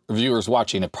sure viewers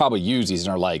watching have probably used these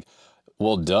and are like,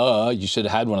 well, duh, you should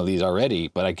have had one of these already.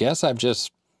 But I guess I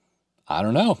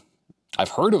don't know. I've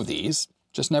heard of these,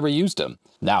 just never used them.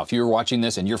 Now, if you're watching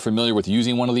this and you're familiar with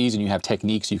using one of these and you have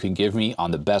techniques you can give me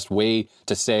on the best way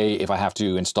to say if I have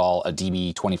to install a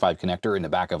DB25 connector in the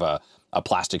back of a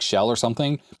plastic shell or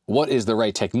something, what is the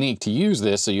right technique to use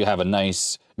this so you have a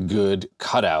nice, good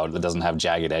cutout that doesn't have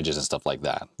jagged edges and stuff like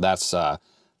that? That's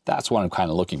what I'm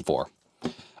kind of looking for.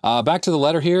 Back to the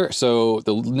letter here. So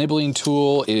the nibbling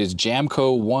tool is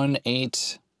Jamco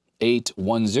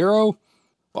 18810.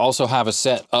 Also have a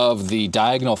set of the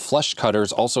diagonal flush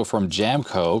cutters, also from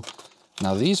Jamco.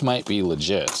 Now these might be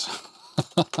legit.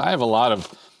 I have a lot of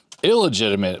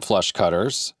illegitimate flush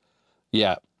cutters.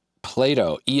 Yeah,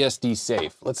 Play-Doh, ESD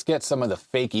safe. Let's get some of the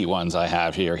fakey ones I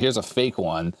have here. Here's a fake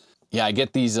one. Yeah, I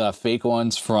get these fake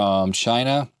ones from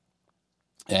China,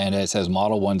 and it says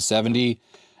model 170,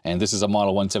 and this is a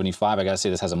model 175. I gotta say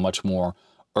this has a much more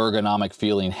ergonomic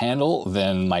feeling handle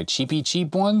than my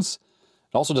cheap ones.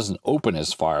 It also doesn't open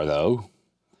as far though,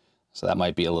 so that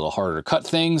might be a little harder to cut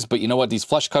things, but you know what? These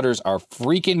flush cutters are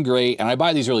freaking great, and I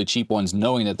buy these really cheap ones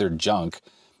knowing that they're junk,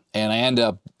 and I end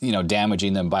up, you know,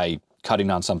 damaging them by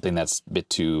cutting on something that's a bit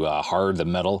too hard, the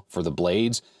metal for the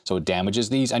blades, so it damages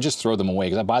these. I just throw them away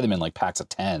because I buy them in like packs of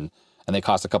 10, and they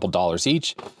cost a couple dollars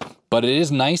each. But it is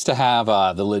nice to have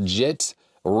the legit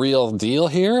real deal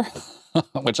here,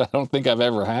 which I don't think I've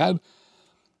ever had.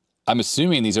 I'm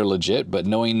assuming these are legit, but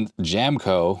knowing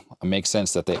Jamco, it makes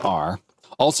sense that they are.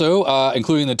 Also,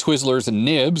 including the Twizzlers and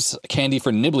nibs, candy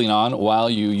for nibbling on while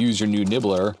you use your new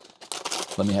nibbler.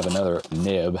 Let me have another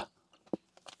nib.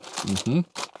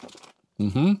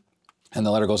 And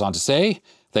the letter goes on to say,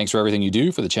 thanks for everything you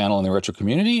do for the channel and the retro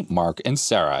community, Mark and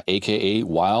Sarah, aka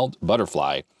Wild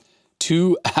Butterfly.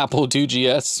 2 Apple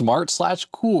IIgs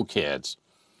smart/cool kids.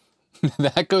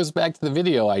 That goes back to the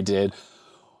video I did.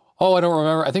 Oh, I don't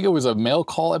remember. I think it was a mail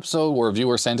call episode where a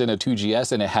viewer sent in a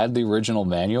 2GS and it had the original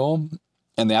manual.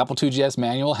 And the Apple IIgs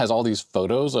manual has all these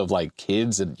photos of like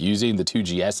kids using the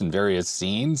 2GS in various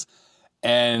scenes.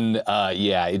 And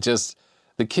yeah,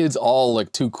 the kids all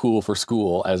look too cool for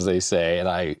school, as they say. And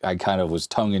I kind of was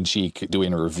tongue-in-cheek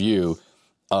doing a review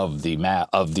of the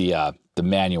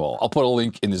manual. I'll put a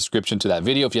link in the description to that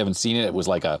video if you haven't seen it. It was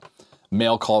like a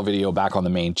mail call video back on the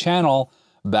main channel,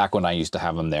 back when I used to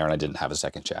have them there and I didn't have a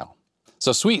second channel.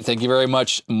 So sweet, thank you very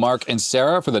much, Mark and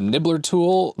Sarah, for the nibbler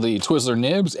tool, the Twizzler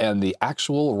nibs, and the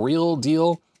actual real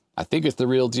deal, I think it's the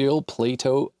real deal,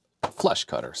 Play-Doh flush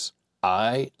cutters.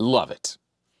 I love it.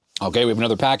 Okay, we have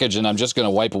another package, and I'm just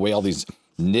gonna wipe away all these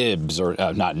nibs, or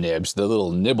not nibs, the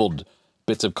little nibbled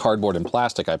bits of cardboard and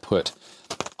plastic I put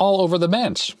all over the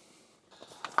bench.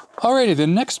 Alrighty, the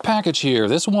next package here,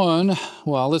 this one,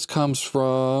 well, this comes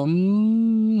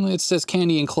from, it says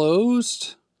candy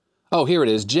enclosed. Oh, here it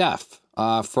is, Jeff,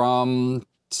 from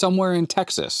somewhere in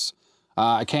Texas.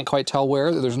 I can't quite tell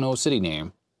where, there's no city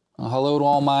name. Hello to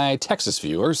all my Texas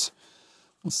viewers.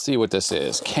 Let's see what this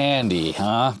is. Candy,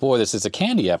 huh? Boy, this is a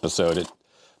candy episode.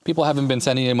 People haven't been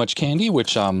sending in much candy,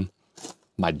 which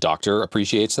my doctor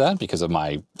appreciates that because of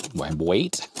my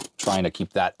weight, trying to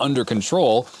keep that under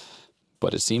control.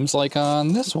 But it seems like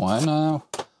on this one,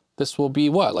 this will be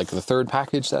what? Like the third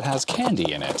package that has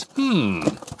candy in it.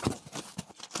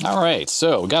 All right,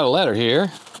 so we got a letter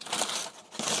here.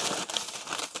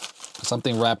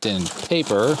 Something wrapped in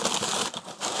paper.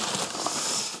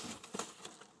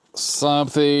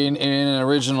 Something in an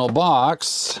original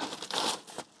box.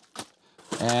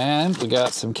 And we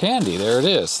got some candy. There it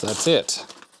is. That's it.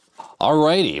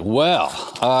 Alrighty. Well,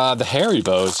 the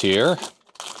Haribo's here.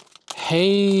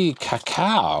 Hey,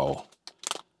 cacao.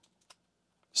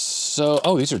 So,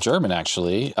 oh, these are German,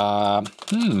 actually.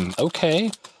 Okay.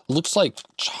 Looks like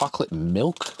chocolate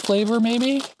milk flavor,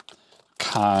 maybe?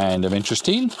 Kind of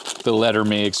interesting. The letter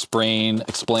may explain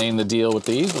the deal with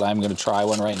these, but I'm going to try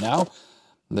one right now.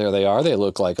 There they are. They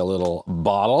look like a little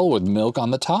bottle with milk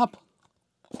on the top.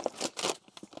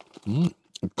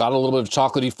 Got a little bit of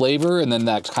chocolatey flavor, and then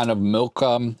that kind of milk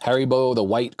Haribo, the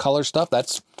white color stuff.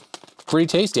 That's pretty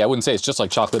tasty. I wouldn't say it's just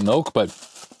like chocolate milk, but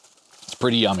it's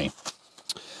pretty yummy.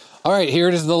 All right, here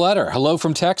it is, the letter. Hello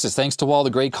from Texas. Thanks to all the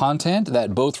great content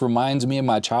that both reminds me of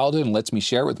my childhood and lets me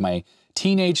share it with my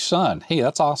teenage son. Hey,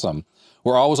 that's awesome.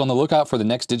 We're always on the lookout for the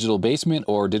next Digital Basement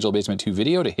or Digital Basement 2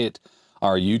 video to hit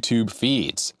our YouTube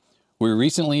feeds. We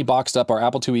recently boxed up our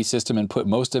Apple IIe system and put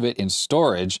most of it in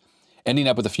storage, ending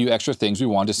up with a few extra things we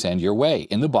wanted to send your way.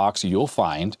 In the box, you'll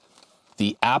find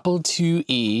the Apple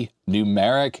IIe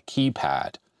numeric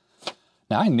keypad.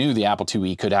 Now, I knew the Apple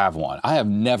IIe could have one. I have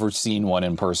never seen one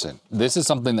in person. This is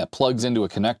something that plugs into a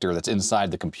connector that's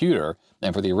inside the computer.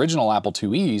 And for the original Apple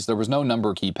IIes, there was no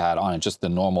number keypad on it, just the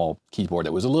normal keyboard.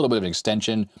 It was a little bit of an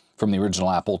extension from the original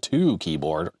Apple II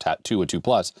keyboard, 2 and 2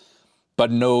 Plus,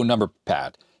 but no number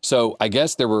pad. So I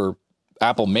guess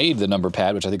Apple made the number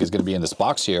pad, which I think is going to be in this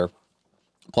box here.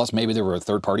 Plus, maybe there were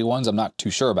third-party ones. I'm not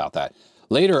too sure about that.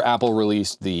 Later, Apple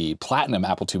released the Platinum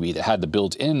Apple IIe that had the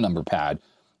built-in number pad.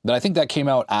 But I think that came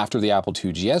out after the Apple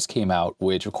IIgs came out,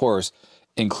 which, of course,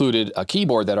 included a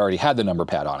keyboard that already had the number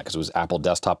pad on it because it was Apple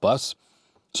Desktop Bus.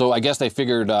 So I guess they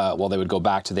figured, well, they would go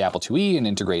back to the Apple IIe and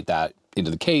integrate that into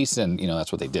the case, and,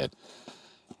 that's what they did.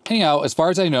 Anyhow, as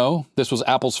far as I know, this was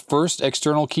Apple's first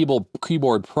external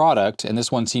keyboard product, and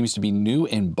this one seems to be new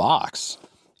in box.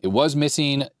 It was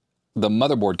missing the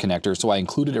motherboard connector, so I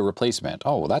included a replacement.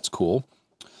 Oh, well, that's cool.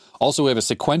 Also, we have a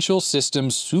Sequential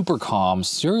Systems SuperCom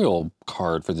serial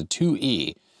card for the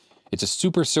IIe. It's a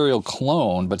super serial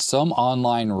clone, but some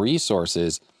online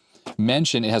resources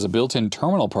mention it has a built-in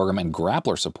terminal program and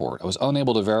grappler support. I was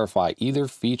unable to verify either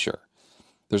feature.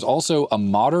 There's also a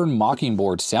modern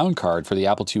Mockingbird sound card for the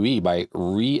Apple IIe by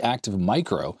Reactive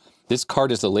Micro. This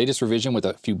card is the latest revision with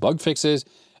a few bug fixes.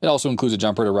 It also includes a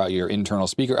jumper to route your internal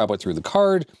speaker output through the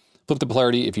card. Flip the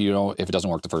polarity if it doesn't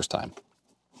work the first time.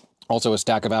 Also a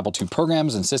stack of Apple II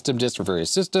programs and system disks for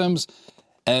various systems.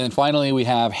 And then finally, we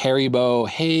have Haribo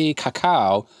Hey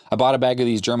Cacao. I bought a bag of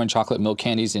these German chocolate milk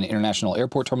candies in an international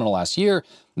airport terminal last year,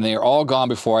 and they are all gone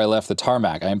before I left the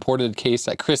tarmac. I imported a case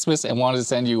at Christmas and wanted to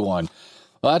send you one.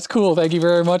 Well, that's cool. Thank you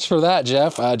very much for that,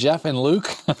 Jeff. Jeff and Luke.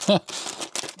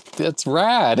 That's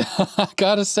rad, I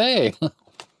gotta say.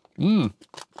 Yeah,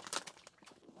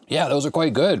 those are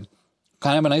quite good.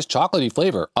 Kind of a nice chocolatey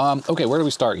flavor. Okay, where do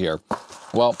we start here?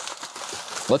 Well,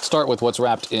 let's start with what's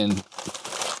wrapped in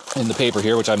the paper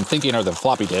here, which I'm thinking are the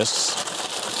floppy disks.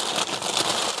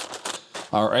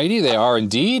 Alrighty, they are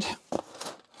indeed.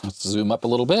 Let's zoom up a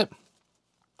little bit.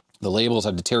 The labels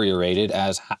have deteriorated,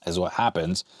 as what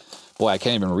happens. Boy, I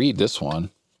can't even read this one.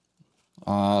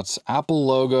 It's Apple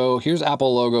logo. Here's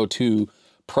Apple logo 2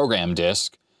 program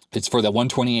disk. It's for the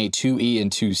 128 2E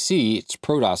and 2C. It's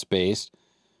ProDOS based.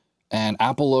 And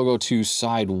Apple logo 2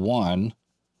 side 1.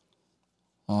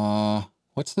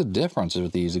 What's the difference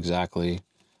with these exactly?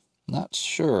 Not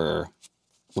sure.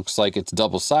 Looks like it's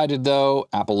double-sided though.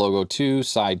 Apple logo 2,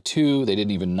 side 2. They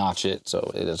didn't even notch it,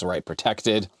 so it is right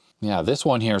protected. Yeah, this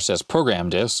one here says program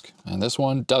disk, and this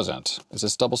one doesn't. Is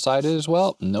this double-sided as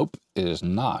well? Nope, it is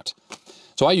not.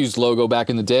 So I used logo back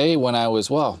in the day when I was,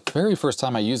 well, very first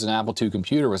time I used an Apple II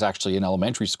computer was actually in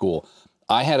elementary school.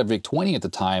 I had a VIC-20 at the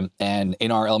time, and in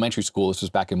our elementary school, this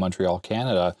was back in Montreal,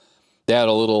 Canada, they had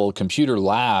a little computer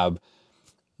lab.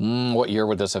 What year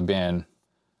would this have been?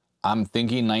 I'm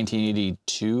thinking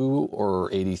 1982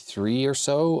 or 83 or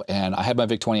so. And I had my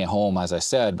VIC-20 at home, as I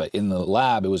said, but in the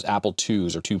lab, it was Apple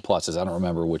IIs or 2 Pluses. I don't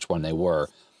remember which one they were.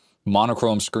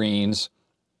 Monochrome screens.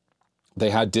 They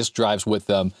had disk drives with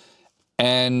them.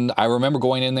 And I remember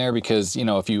going in there because,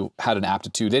 if you had an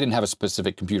aptitude, they didn't have a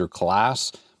specific computer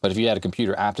class, but if you had a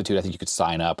computer aptitude, I think you could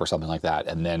sign up or something like that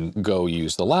and then go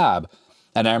use the lab.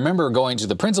 And I remember going to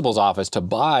the principal's office to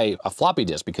buy a floppy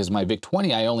disk because my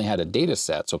VIC-20, I only had a data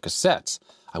set, so cassettes.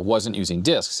 I wasn't using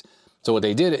disks. So what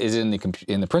they did is in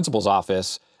the principal's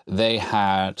office, they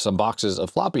had some boxes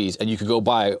of floppies and you could go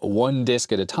buy one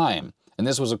disk at a time. And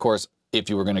this was, of course, if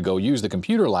you were going to go use the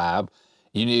computer lab,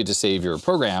 you needed to save your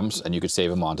programs and you could save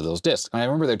them onto those disks. And I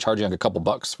remember they're charging like a couple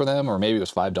bucks for them, or maybe it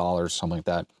was $5, something like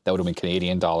that. That would have been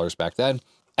Canadian dollars back then.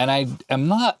 And I am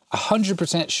not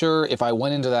 100% sure if I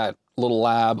went into that little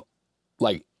lab,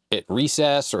 like at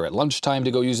recess or at lunchtime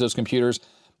to go use those computers,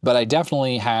 but I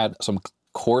definitely had some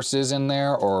courses in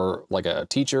there, or like a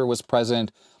teacher was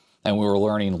present and we were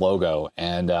learning Logo.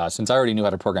 And since I already knew how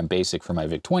to program BASIC for my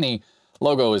VIC-20,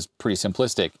 Logo is pretty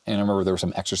simplistic. And I remember there were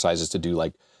some exercises to do,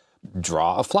 like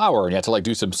draw a flower, and you had to like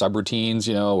do some subroutines,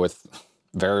 you know, with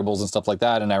variables and stuff like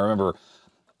that. And I remember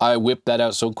I whipped that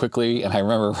out so quickly, and I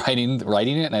remember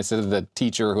writing it, and I said to the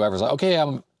teacher, whoever's like, okay,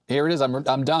 here it is,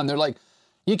 I'm done. They're like,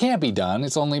 you can't be done.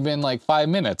 It's only been like 5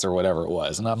 minutes or whatever it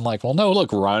was. And I'm like, well, no,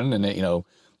 look, run. And it, you know,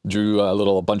 drew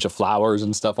a bunch of flowers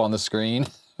and stuff on the screen.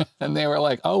 And they were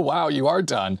like, oh, wow, you are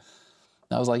done. And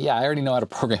I was like, yeah, I already know how to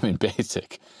program in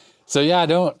BASIC. So yeah, I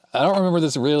don't remember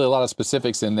this really a lot of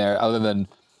specifics in there, other than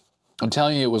I'm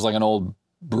telling you, it was like an old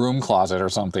broom closet or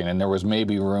something. And there was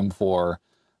maybe room for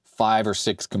 5 or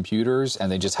 6 computers,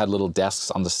 and they just had little desks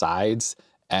on the sides.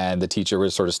 And the teacher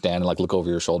would sort of stand and like look over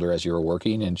your shoulder as you were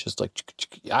working, and just like,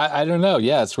 I don't know.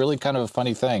 Yeah, it's really kind of a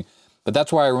funny thing. But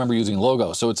that's why I remember using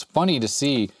Logo. So it's funny to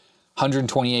see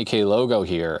 128K Logo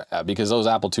here, because those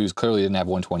Apple IIs clearly didn't have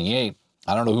 128.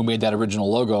 I don't know who made that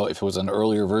original logo, if it was an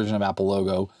earlier version of Apple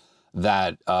Logo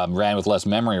that ran with less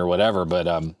memory or whatever. But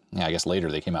yeah, I guess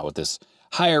later they came out with this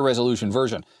higher resolution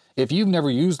version. If you've never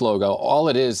used Logo, all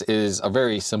it is a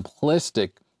very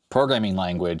simplistic programming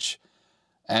language.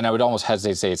 And I would almost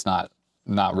hesitate to say it's not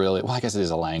really, well, I guess it is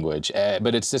a language,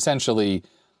 but it's essentially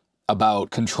about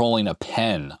controlling a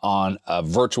pen on a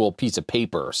virtual piece of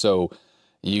paper. So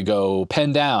you go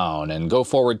pen down and go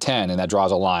forward 10, and that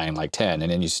draws a line like 10.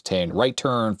 And then you say right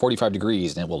turn 45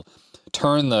 degrees, and it will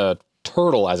turn the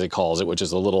turtle, as it calls it, which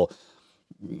is a little,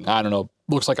 I don't know,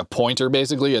 looks like a pointer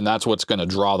basically, and that's what's going to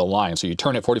draw the line. So you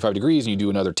turn it 45 degrees and you do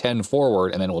another 10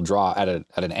 forward, and then it will draw at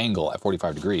an angle at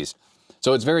 45 degrees.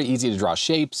 So it's very easy to draw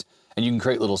shapes, and you can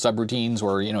create little subroutines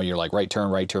where, you know, you're like right turn,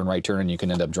 right turn, right turn, and you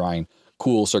can end up drawing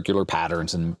cool circular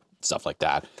patterns and stuff like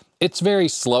that. It's very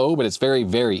slow, but it's very,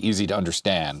 very easy to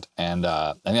understand. And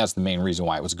I think that's the main reason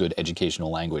why it was a good educational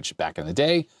language back in the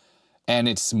day. And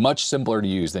it's much simpler to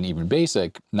use than even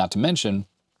BASIC, not to mention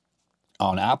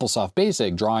on AppleSoft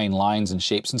BASIC, drawing lines and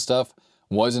shapes and stuff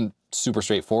wasn't super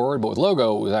straightforward, but with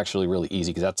Logo, it was actually really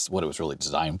easy because that's what it was really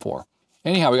designed for.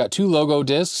 Anyhow, we got 2 Logo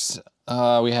discs.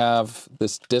 We have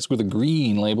this disc with a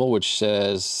green label, which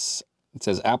says,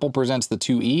 Apple presents the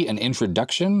IIe, an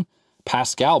introduction,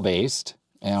 Pascal-based.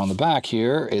 And on the back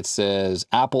here, it says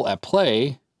Apple at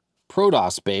Play,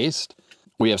 ProDOS-based.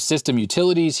 We have system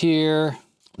utilities here,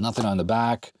 nothing on the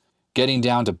back. Getting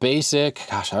down to basic.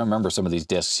 Gosh, I remember some of these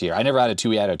discs here. I never had a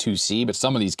IIe, I had a IIc, but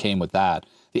some of these came with that.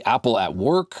 The Apple at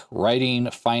Work, writing,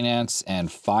 finance,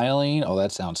 and filing. Oh,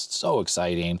 that sounds so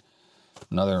exciting.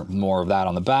 More of that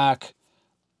on the back.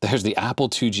 There's the Apple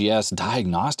IIgs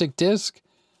diagnostic disc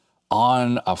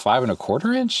on a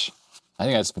 5¼ inch. I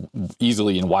think that's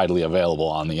easily and widely available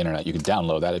on the internet. You can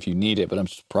download that if you need it, but I'm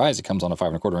surprised it comes on a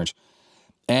 5¼ inch.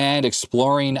 And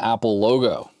exploring Apple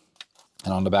logo.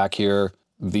 And on the back here,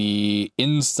 the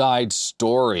inside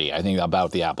story, I think,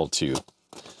 about the Apple II.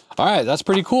 All right, that's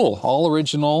pretty cool. All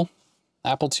original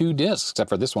Apple II discs, except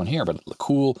for this one here, but a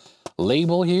cool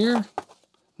label here.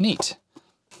 Neat.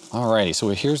 Alrighty, so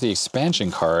here's the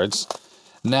expansion cards.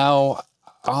 Now,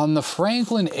 on the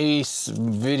Franklin Ace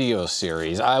video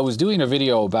series, I was doing a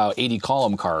video about 80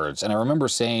 column cards, and I remember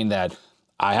saying that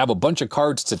I have a bunch of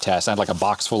cards to test. I had like a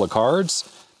box full of cards.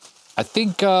 I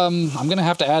think I'm gonna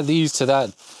have to add these to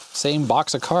that same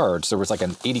box of cards. There was like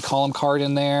an 80 column card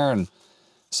in there and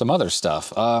some other stuff.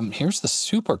 Here's the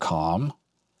SuperCom.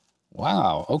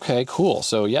 Wow, okay, cool.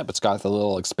 So yep, it's got the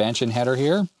little expansion header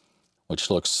here, which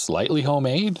looks slightly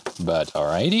homemade, but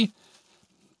alrighty.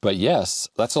 But yes,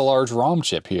 that's a large ROM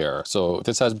chip here. So if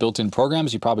this has built-in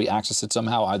programs, you probably access it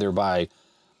somehow, either by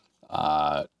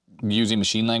using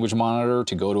Machine Language Monitor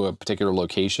to go to a particular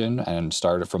location and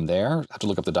start it from there. I have to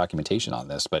look up the documentation on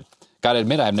this, but gotta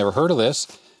admit, I've never heard of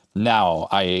this. Now,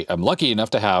 I am lucky enough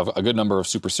to have a good number of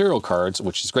Super Serial cards,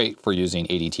 which is great for using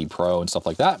ADT Pro and stuff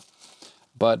like that.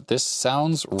 But this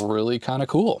sounds really kind of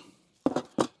cool.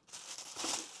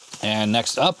 And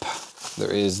next up,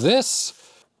 there is this,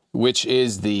 which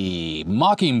is the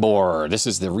Mockingboard. This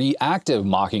is the reactive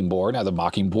Mockingboard. Now, the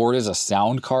Mockingboard is a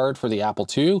sound card for the Apple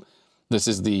II. This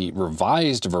is the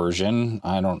revised version.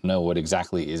 I don't know what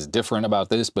exactly is different about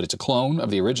this, but it's a clone of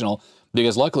the original,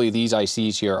 because luckily these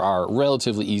ICs here are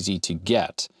relatively easy to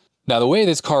get. Now, the way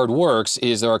this card works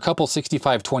is there are a couple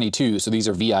 6522, so these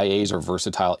are VIAs, or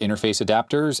versatile interface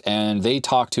adapters, and they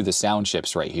talk to the sound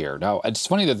chips right here. Now, it's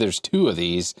funny that there's 2 of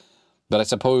these, but I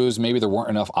suppose maybe there weren't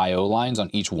enough I/O lines on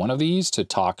each one of these to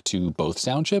talk to both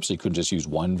sound chips. So you couldn't just use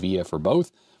one via for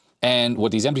both. And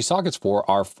what these empty sockets for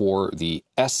are for the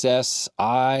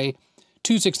SSI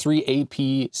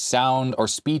 263AP sound or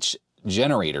speech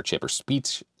generator chip or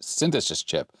speech synthesis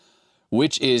chip,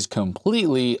 which is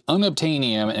completely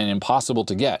unobtainium and impossible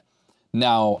to get.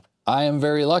 Now, I am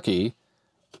very lucky,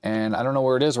 and I don't know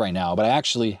where it is right now, but I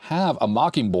actually have a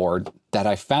Mockingbird that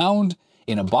I found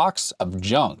in a box of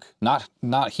junk.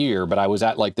 Not here, but I was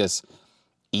at like this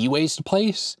e-waste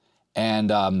place,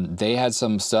 and they had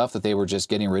some stuff that they were just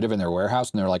getting rid of in their warehouse,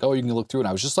 and they're like, oh, you can look through it. And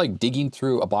I was just like digging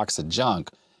through a box of junk,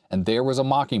 and there was a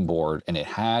Mockingbird, and it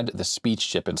had the speech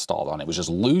chip installed on it. It was just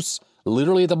loose,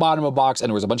 literally at the bottom of a box, and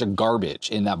there was a bunch of garbage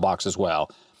in that box as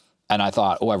well. And I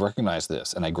thought, oh, I recognize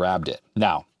this, and I grabbed it.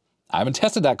 Now, I haven't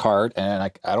tested that card, and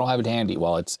I don't have it handy.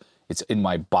 Well, it's in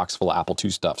my box full of Apple II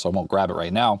stuff, so I won't grab it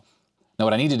right now. Now,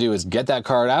 what I need to do is get that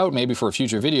card out, maybe for a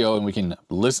future video, and we can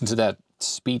listen to that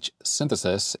speech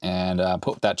synthesis and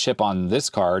put that chip on this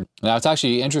card. Now, it's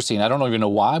actually interesting. I don't even know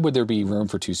why would there be room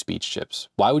for 2 speech chips?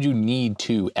 Why would you need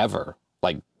 2 ever?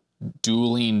 Like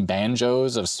dueling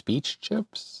banjos of speech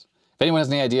chips? If anyone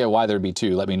has any idea why there'd be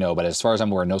 2, let me know. But as far as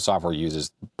I'm aware, no software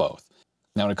uses both.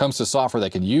 Now, when it comes to software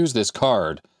that can use this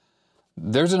card,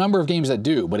 there's a number of games that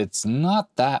do, but it's not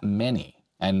that many.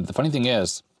 And the funny thing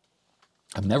is,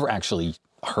 I've never actually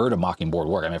heard a Mockingbird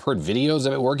work. I mean, I've heard videos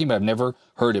of it working, but I've never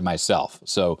heard it myself.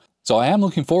 So I am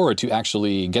looking forward to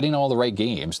actually getting all the right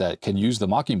games that can use the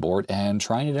Mockingbird and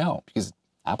trying it out, because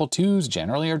Apple IIs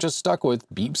generally are just stuck with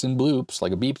beeps and bloops,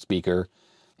 like a beep speaker.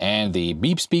 And the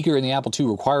beep speaker in the Apple II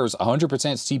requires 100%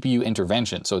 CPU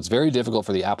intervention. So it's very difficult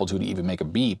for the Apple II to even make a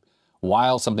beep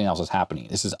while something else is happening.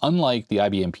 This is unlike the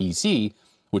IBM PC,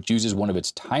 which uses one of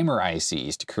its timer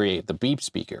ICs to create the beep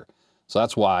speaker. So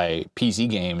that's why PC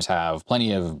games have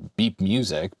plenty of beep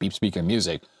speaker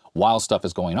music, while stuff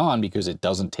is going on, because it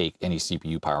doesn't take any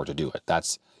CPU power to do it.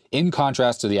 That's in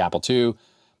contrast to the Apple II,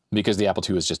 because the Apple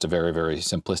II is just a very, very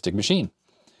simplistic machine.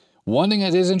 One thing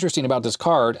that is interesting about this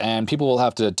card, and people will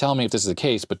have to tell me if this is the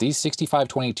case, but these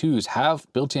 6522s have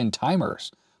built-in timers.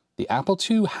 The Apple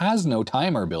II has no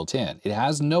timer built in. It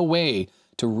has no way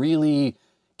to really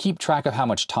keep track of how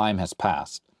much time has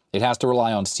passed. It has to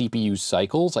rely on CPU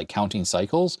cycles, like counting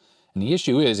cycles. And the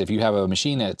issue is, if you have a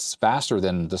machine that's faster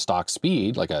than the stock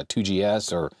speed, like a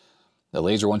 2GS or the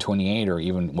Laser 128 or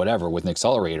even whatever with an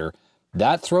accelerator,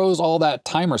 that throws all that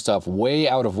timer stuff way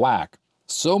out of whack.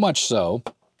 So much so,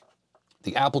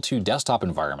 the Apple II desktop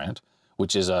environment,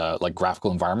 which is a like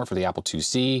graphical environment for the Apple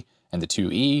IIc and the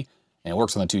IIe, and it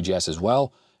works on the 2GS as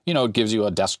well. You know, it gives you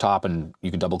a desktop and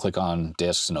you can double click on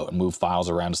disks and move files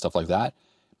around and stuff like that.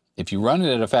 If you run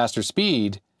it at a faster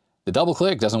speed, the double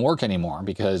click doesn't work anymore,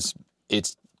 because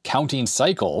it's counting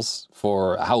cycles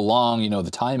for how long,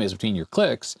 the time is between your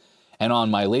clicks. And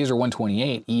on my Laser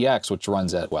 128 EX, which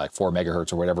runs at like 4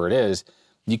 megahertz or whatever it is,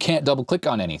 you can't double click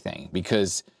on anything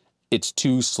because it's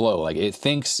too slow. Like it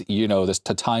thinks,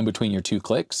 the time between your 2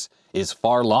 clicks is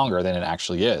far longer than it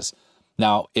actually is.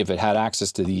 Now, if it had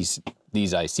access to these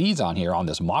ICs on here on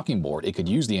this Mockingbird, it could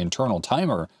use the internal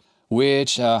timer,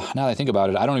 which, now that I think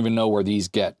about it, I don't even know where these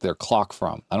get their clock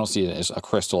from. I don't see it as a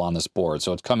crystal on this board,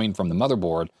 so it's coming from the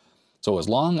motherboard. So as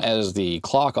long as the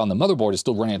clock on the motherboard is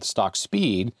still running at the stock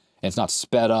speed, and it's not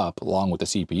sped up along with the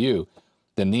CPU,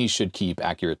 then these should keep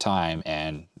accurate time,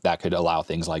 and that could allow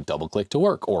things like double click to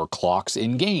work, or clocks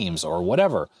in games, or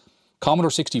whatever.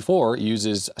 Commodore 64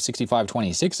 uses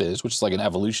 6526s, which is like an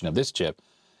evolution of this chip,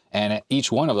 and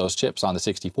each one of those chips on the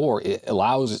 64, it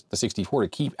allows the 64 to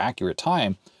keep accurate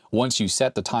time. Once you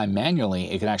set the time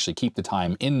manually, it can actually keep the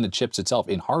time in the chips itself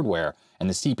in hardware, and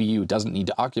the CPU doesn't need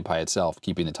to occupy itself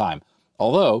keeping the time.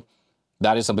 Although,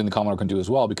 that is something the Commodore can do as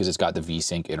well, because it's got the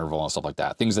VSync interval and stuff like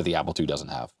that, things that the Apple II doesn't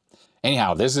have.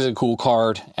 Anyhow, this is a cool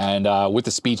card, and with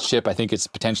the speech chip, I think it's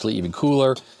potentially even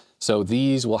cooler. So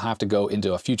these will have to go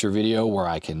into a future video where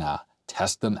I can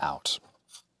test them out.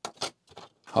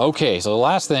 Okay, so the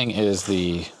last thing is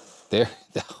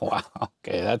wow,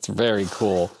 okay, that's very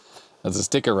cool. There's a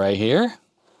sticker right here.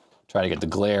 Try to get the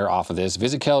glare off of this.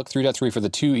 VisitCalc 3.3 for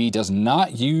the IIe does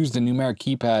not use the numeric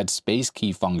keypad space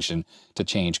key function to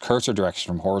change cursor direction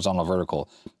from horizontal to vertical.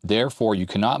 Therefore, you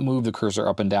cannot move the cursor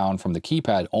up and down from the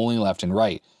keypad, only left and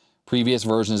right. Previous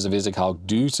versions of VisitCalc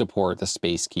do support the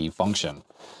space key function.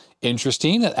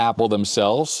 Interesting that Apple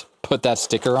themselves put that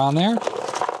sticker on there.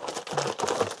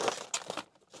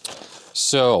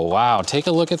 So, wow, take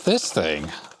a look at this thing.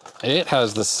 It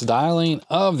has the styling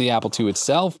of the Apple II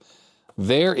itself.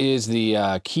 There is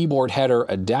the keyboard header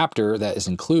adapter that is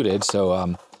included.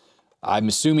 So I'm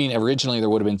assuming originally there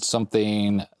would have been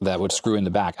something that would screw in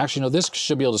the back. Actually, no, this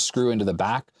should be able to screw into the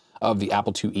back of the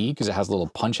Apple IIe because it has little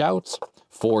punch outs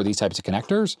for these types of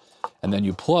connectors. And then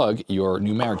you plug your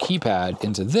numeric keypad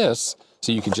into this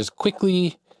so you can just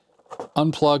quickly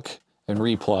unplug and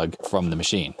replug from the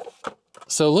machine.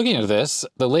 So looking at this,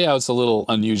 the layout's a little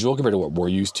unusual compared to what we're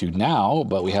used to now,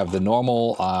 but we have the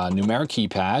normal numeric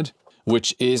keypad,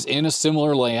 which is in a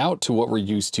similar layout to what we're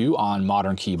used to on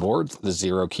modern keyboards. The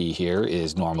 0 key here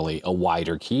is normally a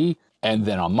wider key. And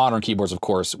then on modern keyboards, of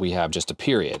course, we have just a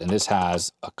period. And this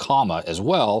has a comma as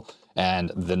well.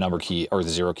 And the number key or the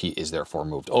 0 key is therefore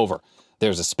moved over.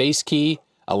 There's a space key,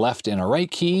 a left and a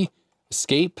right key,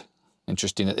 escape.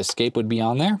 Interesting that escape would be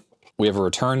on there. We have a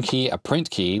return key, a print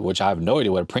key, which I have no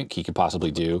idea what a print key could possibly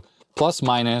do. Plus,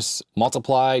 minus,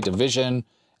 multiply, division,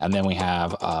 and then we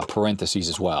have parentheses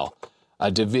as well. A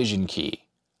division key.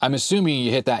 I'm assuming you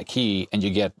hit that key and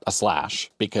you get a slash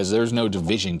because there's no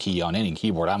division key on any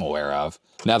keyboard I'm aware of.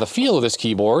 Now the feel of this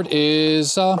keyboard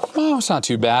is, well, it's not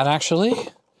too bad actually.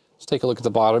 Let's take a look at the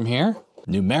bottom here.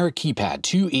 Numeric keypad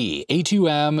 2E,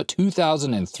 A2M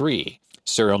 2003.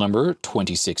 Serial number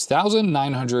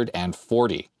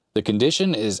 26,940. The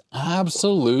condition is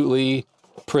absolutely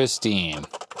pristine.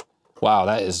 Wow,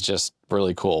 that is just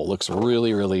really cool. Looks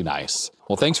really, really nice.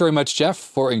 Well, thanks very much, Jeff,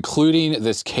 for including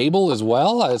this cable as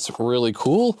well. It's really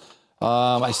cool.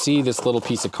 I see this little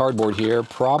piece of cardboard here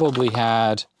probably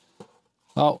had,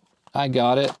 oh, I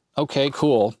got it. Okay,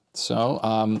 cool.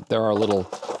 So there are little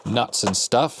nuts and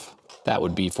stuff. That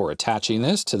would be for attaching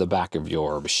this to the back of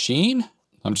your machine.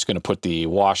 I'm just gonna put the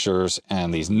washers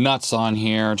and these nuts on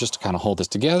here just to kind of hold this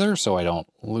together so I don't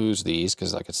lose these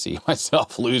because I could see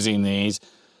myself losing these.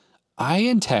 I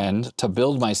intend to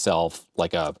build myself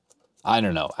like a, I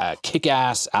don't know, a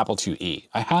kick-ass Apple IIe.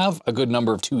 I have a good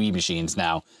number of IIe machines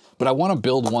now, but I want to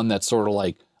build one that's sort of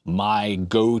like my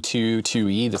go-to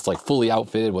IIe that's like fully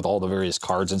outfitted with all the various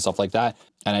cards and stuff like that.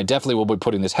 And I definitely will be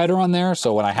putting this header on there.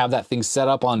 So when I have that thing set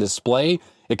up on display,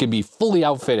 it can be fully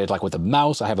outfitted, like with a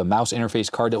mouse. I have a mouse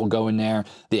interface card that will go in there,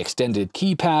 the extended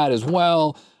keypad as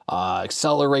well,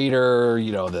 accelerator,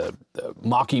 you know, the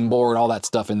mocking board, all that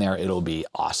stuff in there. It'll be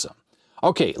awesome.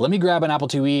 Okay, let me grab an Apple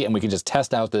IIe and we can just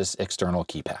test out this external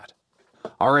keypad.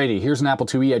 Alrighty, here's an Apple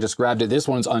IIe. I just grabbed it. This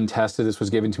one's untested. This was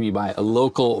given to me by a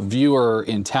local viewer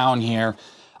in town here.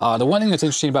 The one thing that's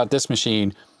interesting about this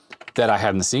machine that I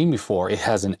hadn't seen before, it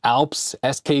has an Alps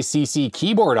SKCC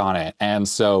keyboard on it. And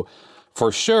so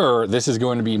for sure, this is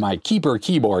going to be my keeper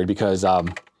keyboard because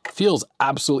it feels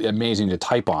absolutely amazing to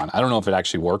type on. I don't know if it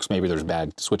actually works. Maybe there's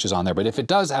bad switches on there, but if it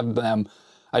does have them,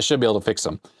 I should be able to fix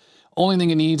them. Only thing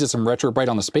it needs is some retro bright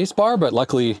on the space bar, but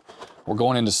luckily we're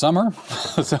going into summer,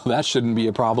 so that shouldn't be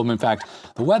a problem. In fact,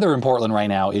 the weather in Portland right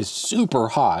now is super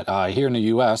hot. Here in the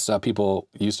US, people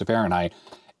used to Fahrenheit.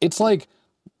 It's like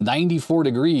 94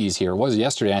 degrees here. It was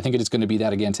yesterday. I think it's going to be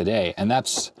that again today. And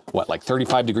that's what, like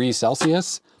 35 degrees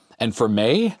Celsius? And for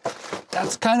May,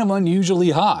 that's kind of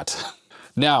unusually hot.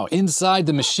 Now, inside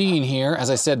the machine here, as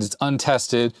I said, it's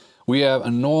untested. We have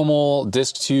a normal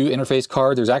disk 2 interface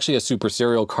card. There's actually a super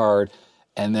serial card.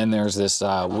 And then there's this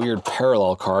weird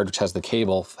parallel card, which has the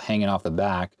cable hanging off the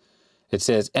back. It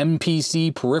says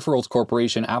MPC Peripherals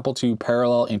Corporation Apple II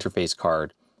Parallel Interface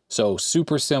Card. So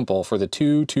super simple for the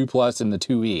 2, 2 Plus, and the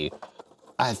 2E.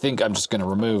 I think I'm just gonna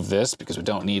remove this because we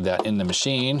don't need that in the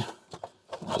machine.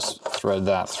 Just thread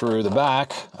that through the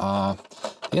back. The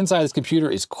inside of this computer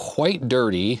is quite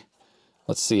dirty.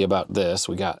 Let's see about this.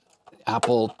 We got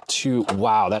Apple II,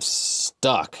 wow, that's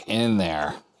stuck in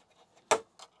there.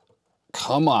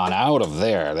 Come on out of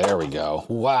there, there we go,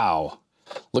 wow.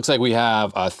 Looks like we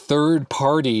have a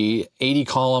third-party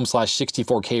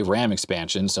 80-column/64K RAM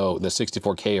expansion, so the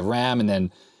 64K of RAM and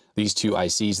then these two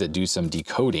ICs that do some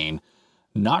decoding.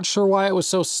 Not sure why it was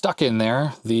so stuck in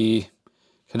there. The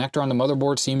connector on the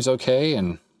motherboard seems okay,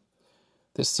 and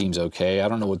this seems okay. I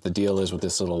don't know what the deal is with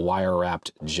this little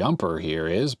wire-wrapped jumper here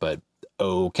is, but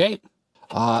okay.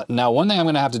 Now, one thing I'm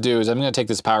going to have to do is I'm going to take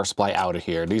this power supply out of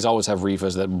here. These always have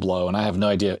reefers that blow, and I have no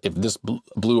idea if this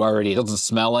blew already. It doesn't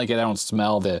smell like it. I don't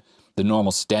smell the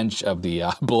normal stench of the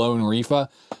blown reefer,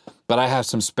 but I have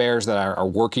some spares that are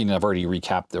working, and I've already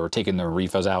recapped or taken the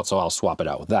reefers out, so I'll swap it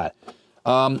out with that.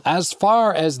 As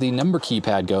far as the number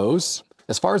keypad goes,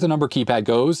 there's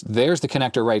the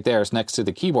connector right there. It's next to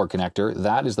the keyboard connector.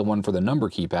 That is the one for the number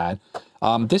keypad.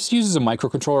 This uses a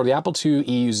microcontroller. The Apple IIe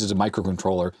uses a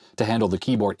microcontroller to handle the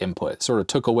keyboard input. It sort of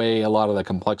took away a lot of the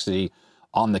complexity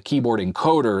on the keyboard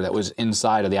encoder that was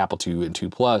inside of the Apple II and II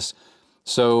Plus.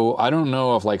 So I don't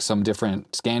know if like some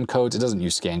different scan codes, it doesn't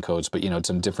use scan codes, but you know,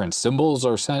 some different symbols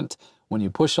are sent when you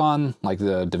push on like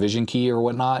the division key or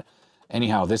whatnot.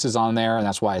 Anyhow, this is on there, and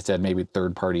that's why I said maybe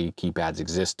third-party keypads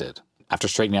existed. After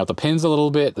straightening out the pins a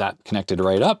little bit, that connected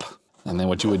right up. And then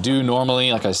what you would do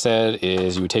normally, like I said,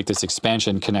 is you would take this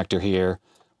expansion connector here,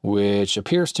 which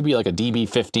appears to be like a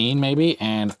DB15 maybe,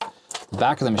 and the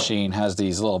back of the machine has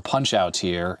these little punch outs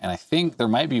here, and I think there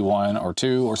might be one or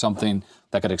two or something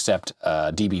that could accept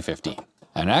DB15.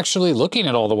 And actually looking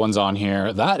at all the ones on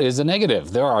here, that is a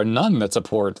negative. There are none that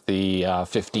support the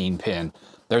 15 pin.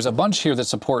 There's a bunch here that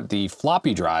support the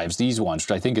floppy drives, these ones,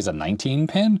 which I think is a 19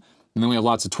 pin. And then we have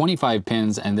lots of 25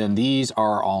 pins, and then these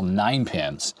are all 9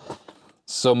 pins.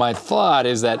 So my thought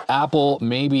is that Apple,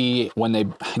 maybe when they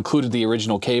included the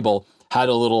original cable, had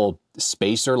a little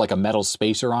spacer, like a metal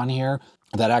spacer on here,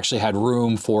 that actually had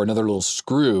room for another little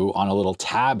screw on a little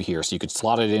tab here. So you could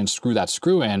slot it in, screw that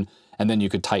screw in, and then you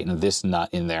could tighten this nut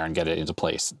in there and get it into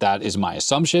place. That is my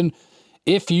assumption.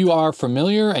 If you are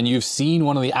familiar and you've seen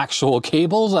one of the actual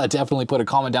cables, definitely put a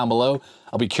comment down below.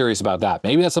 I'll be curious about that.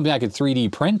 Maybe that's something I could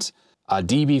 3D print, a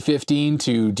DB15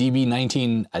 to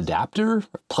DB19 adapter,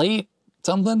 plate,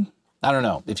 something. I don't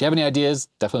know. If you have any ideas,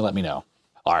 definitely let me know.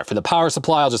 All right, for the power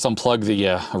supply, I'll just unplug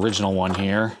the original one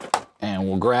here, and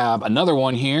we'll grab another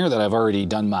one here that I've already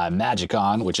done my magic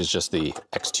on, which is just the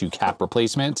X2 cap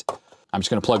replacement. I'm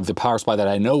just gonna plug the power supply that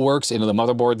I know works into the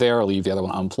motherboard there. I'll leave the other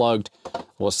one unplugged.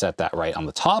 We'll set that right on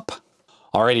the top.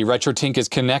 Alrighty, RetroTink is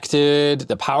connected,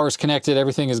 the power's connected,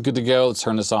 everything is good to go. Let's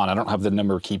turn this on. I don't have the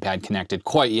number keypad connected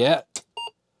quite yet.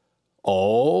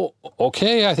 Oh,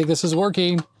 okay, I think this is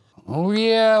working. Oh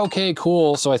yeah, okay,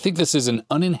 cool. So I think this is an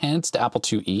unenhanced Apple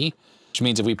IIe, which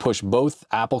means if we push both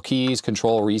Apple keys,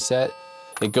 control, reset,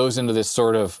 it goes into this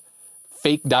sort of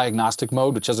fake diagnostic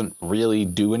mode, which doesn't really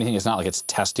do anything. It's not like it's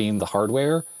testing the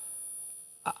hardware.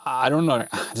 I don't know.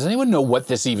 Does anyone know what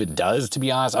this even does, to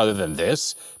be honest, other than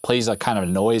this? Plays a kind of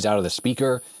noise out of the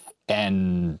speaker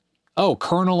and, oh,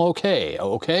 kernel okay,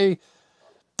 okay.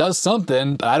 Does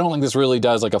something, but I don't think this really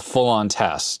does like a full-on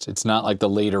test. It's not like the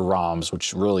later ROMs,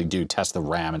 which really do test the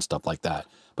RAM and stuff like that.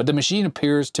 But the machine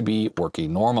appears to be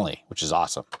working normally, which is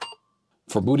awesome.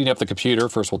 For booting up the computer,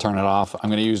 first we'll turn it off. I'm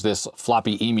gonna use this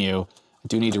floppy emu. I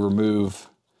do need to remove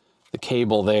the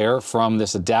cable there from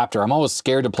this adapter. I'm always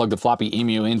scared to plug the floppy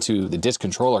emu into the disk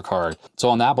controller card. So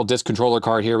on the Apple disk controller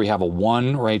card here, we have a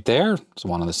 1 right there. It's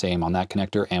one of the same on that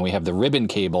connector. And we have the ribbon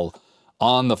cable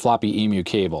on the floppy emu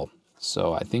cable.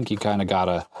 So I think you kind of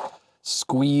gotta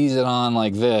squeeze it on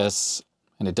like this,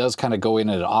 and it does kind of go in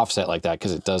at an offset like that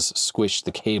because it does squish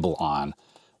the cable on.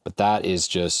 But that is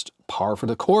just par for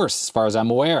the course as far as I'm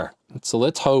aware. So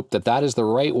let's hope that that is the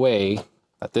right way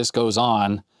that this goes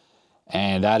on,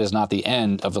 and that is not the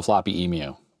end of the floppy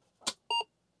emu.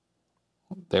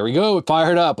 There we go, it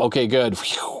fired up. Okay, good.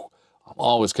 Whew. I'm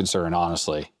always concerned,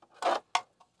 honestly.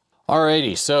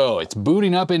 Alrighty, so it's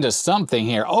booting up into something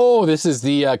here. Oh, this is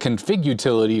the config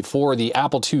utility for the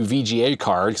Apple II VGA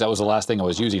card, because that was the last thing I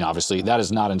was using, obviously. That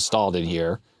is not installed in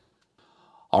here.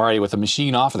 Alrighty, with the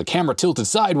machine off and the camera tilted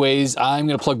sideways, I'm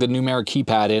gonna plug the numeric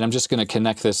keypad in. I'm just gonna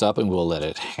connect this up and we'll let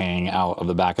it hang out of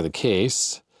the back of the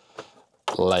case,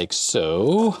 like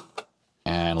so.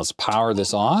 And let's power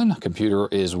this on. Computer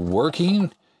is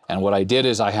working. And what I did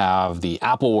is I have the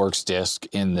AppleWorks disk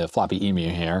in the floppy emu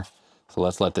here. So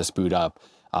let's let this boot up.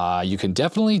 You can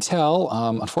definitely tell,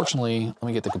 unfortunately, let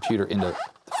me get the computer into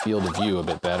the field of view a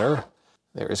bit better.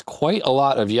 There is quite a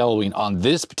lot of yellowing on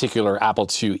this particular Apple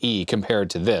IIe compared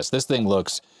to this. This thing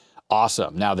looks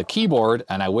awesome. Now the keyboard,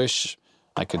 and I wish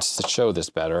I could show this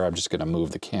better. I'm just gonna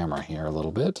move the camera here a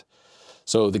little bit.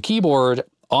 So the keyboard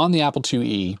on the Apple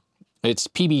IIe, it's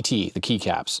PBT, the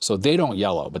keycaps, so they don't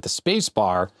yellow, but the space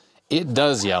bar, it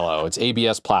does yellow. It's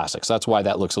ABS plastic, so that's why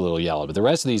that looks a little yellow. But the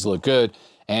rest of these look good,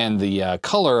 and the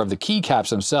color of the keycaps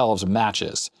themselves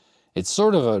matches. It's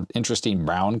sort of an interesting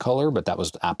brown color, but that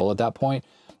was Apple at that point.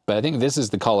 But I think this is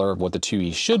the color of what the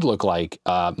IIe should look like,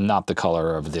 not the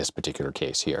color of this particular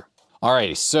case here.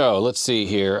 Alrighty, so let's see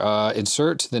here.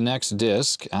 Insert the next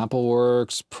disk,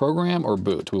 AppleWorks program or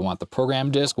boot. We want the program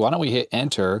disk. Why don't we hit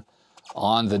enter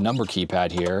on the number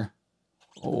keypad here?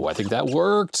 Oh, I think that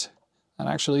worked. That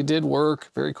actually did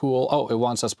work. Very cool. Oh, it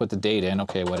wants us to put the date in.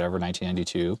 Okay, whatever,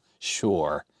 1992.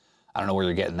 Sure. I don't know where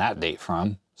you're getting that date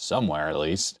from. Somewhere, at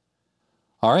least.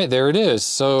 All right, there it is.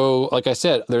 So, like I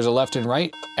said, there's a left and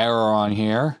right arrow on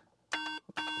here,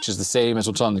 which is the same as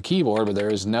what's on the keyboard, but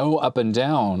there is no up and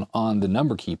down on the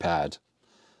number keypad.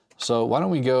 So why don't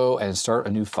we go and start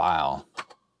a new file?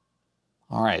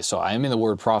 All right, so I am in the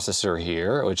word processor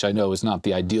here, which I know is not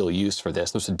the ideal use for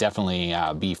this. This would definitely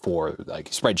be for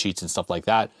like spreadsheets and stuff like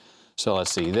that. So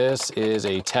let's see, this is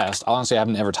a test. Honestly, I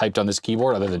haven't ever typed on this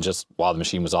keyboard other than just while the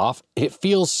machine was off. It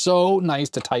feels so nice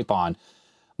to type on.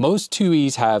 Most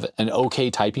IIes have an okay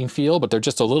typing feel, but they're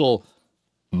just a little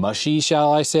mushy,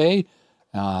 shall I say.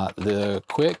 The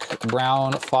quick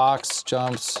brown fox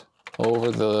jumps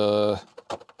over the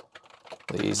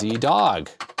lazy dog.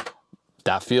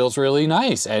 That feels really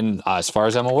nice. And as far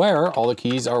as I'm aware, all the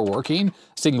keys are working.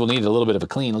 This thing will need a little bit of a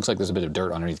clean. Looks like there's a bit of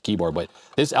dirt underneath the keyboard, but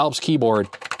this Alps keyboard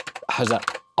has that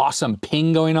awesome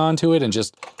ping going on to it and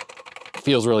just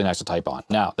feels really nice to type on.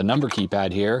 Now, the number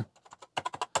keypad here,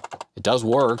 it does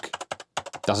work.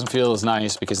 Doesn't feel as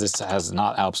nice because this has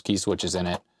not Alps key switches in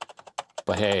it.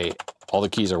 But hey, all the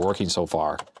keys are working so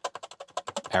far.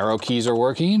 Arrow keys are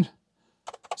working.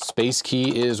 Space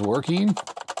key is working.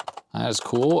 That is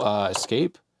cool.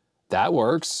 Escape, that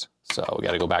works. So we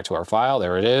got to go back to our file.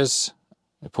 There it is.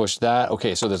 I push that.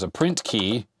 Okay, so there's a print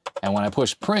key. And when I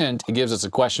push print, it gives us a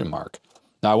question mark.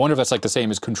 Now I wonder if that's like the same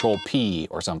as Control P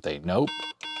or something. Nope.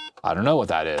 I don't know what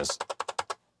that is,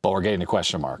 but we're getting a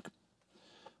question mark.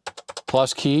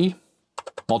 Plus key,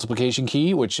 multiplication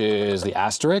key, which is the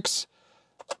asterisk,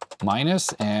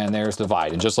 minus, and there's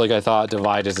divide. And just like I thought,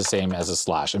 divide is the same as a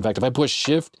slash. In fact, if I push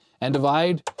shift and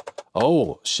divide,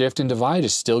 oh, shift and divide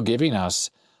is still giving us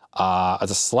a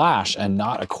slash and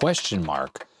not a question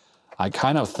mark. I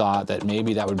kind of thought that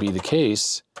maybe that would be the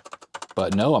case,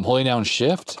 but no, I'm holding down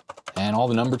shift and all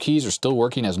the number keys are still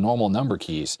working as normal number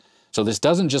keys. So this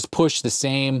doesn't just push the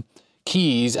same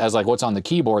keys as like what's on the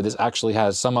keyboard. This actually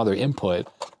has some other input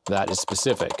that is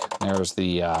specific. There's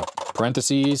the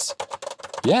parentheses.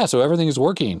 Yeah, so everything is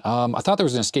working. I thought there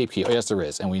was an escape key. Oh, yes, there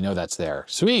is. And we know that's there.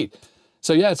 Sweet.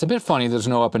 So yeah, it's a bit funny. There's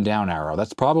no up and down arrow.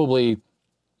 That's probably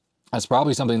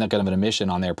something that got an omission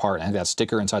on their part. I think that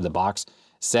sticker inside the box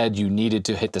said you needed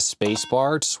to hit the space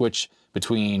bar to switch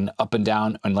between up and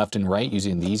down and left and right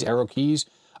using these arrow keys,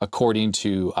 according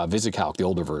to VisiCalc, the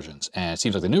older versions. And it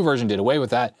seems like the new version did away with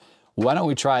that. Why don't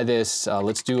we try this?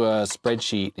 Let's do a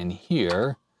spreadsheet in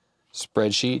here.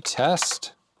 Spreadsheet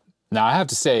test. Now I have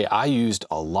to say, I used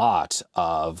a lot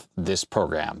of this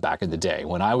program back in the day.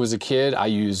 When I was a kid, I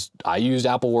used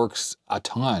AppleWorks a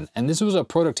ton. And this was a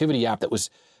productivity app that was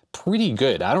pretty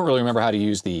good. I don't really remember how to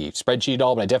use the spreadsheet at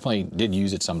all, but I definitely did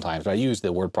use it sometimes. But I used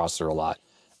the word processor a lot.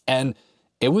 And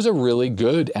it was a really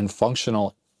good and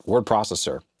functional word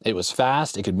processor. It was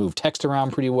fast. It could move text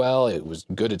around pretty well. It was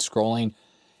good at scrolling.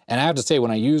 And I have to say,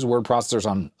 when I use word processors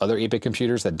on other 8-bit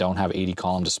computers that don't have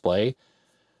 80-column display,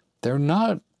 they're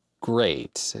not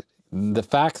great. The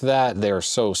fact that they're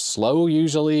so slow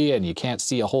usually and you can't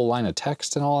see a whole line of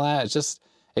text and all that,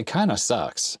 it kind of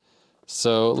sucks.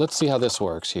 So let's see how this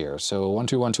works here. So 1,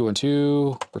 2, 1, 2, 1,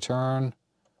 2, return.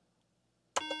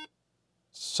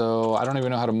 So I don't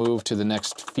even know how to move to the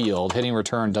next field. Hitting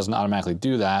return doesn't automatically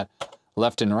do that.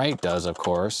 Left and right does, of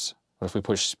course. What if we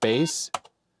push space?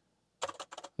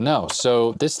 No,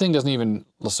 so this thing doesn't even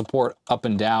support up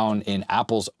and down in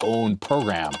Apple's own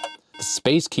program. The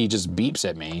space key just beeps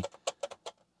at me.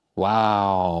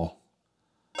 Wow.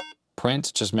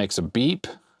 Print just makes a beep.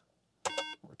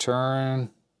 Return.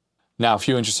 Now, a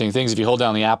few interesting things. If you hold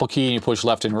down the Apple key and you push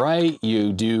left and right,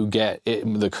 you do get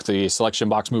the selection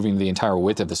box moving the entire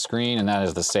width of the screen, and that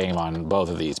is the same on both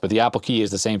of these. But the Apple key is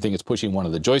the same thing as pushing one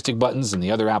of the joystick buttons, and the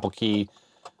other Apple key,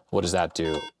 what does that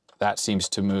do? That seems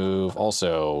to move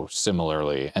also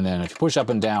similarly. And then if you push up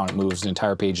and down, it moves an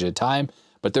entire page at a time,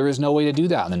 but there is no way to do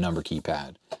that on the number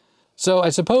keypad. So I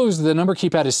suppose the number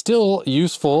keypad is still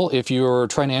useful if you're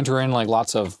trying to enter in like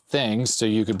lots of things. So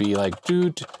you could be like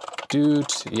doot,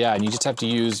 doot, yeah, and you just have to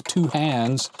use 2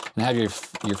 hands and have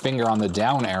your finger on the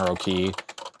down arrow key.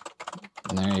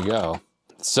 And there you go.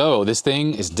 So this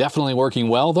thing is definitely working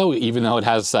well though, even though it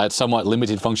has that somewhat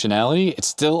limited functionality. It's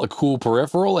still a cool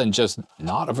peripheral and just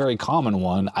not a very common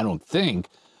one, I don't think.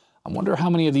 I wonder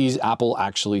how many of these Apple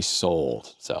actually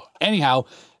sold. So anyhow,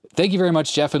 thank you very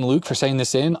much, Jeff and Luke, for sending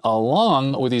this in,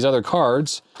 along with these other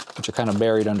cards, which are kind of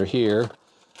buried under here.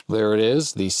 There it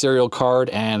is, the serial card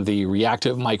and the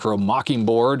Reactive Micro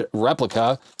Mockingbird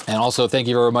replica. And also thank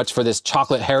you very much for this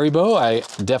chocolate Haribo. I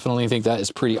definitely think that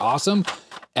is pretty awesome.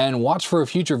 And watch for a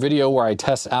future video where I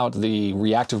test out the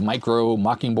Reactive Micro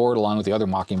Mockingbird along with the other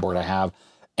Mockingbird I have,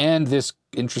 and this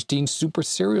interesting Super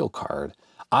Serial card.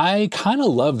 I kind of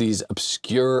love these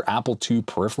obscure Apple II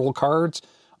peripheral cards,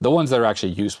 the ones that are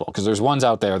actually useful, because there's ones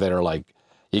out there that are like,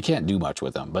 you can't do much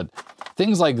with them. But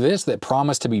things like this that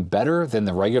promise to be better than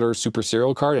the regular Super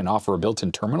Serial card and offer a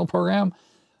built-in terminal program,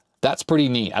 that's pretty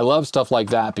neat. I love stuff like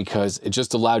that because it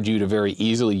just allowed you to very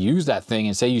easily use that thing,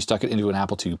 and say you stuck it into an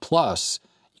Apple II Plus,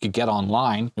 you could get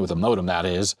online, with a modem that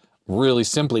is, really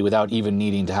simply without even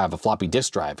needing to have a floppy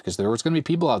disk drive, because there was going to be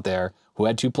people out there who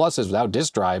had 2 Pluses without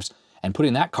disk drives, and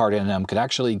putting that card in them could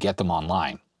actually get them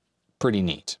online. Pretty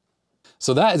neat.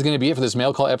 So that is going to be it for this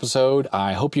mail call episode.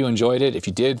 I hope you enjoyed it. If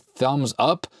you did, thumbs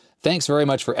up. Thanks very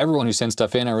much for everyone who sent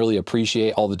stuff in. I really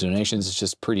appreciate all the donations. It's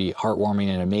just pretty heartwarming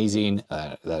and amazing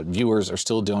that viewers are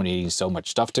still donating so much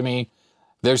stuff to me.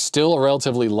 There's still a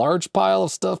relatively large pile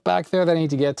of stuff back there that I need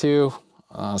to get to.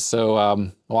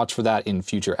 So watch for that in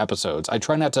future episodes. I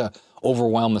try not to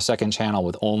overwhelm the second channel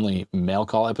with only mail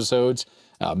call episodes,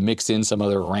 mix in some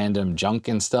other random junk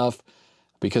and stuff,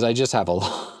 because I just have a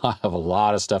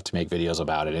lot of stuff to make videos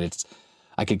about it. And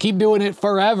I could keep doing it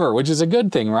forever, which is a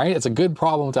good thing, right? It's a good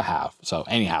problem to have. So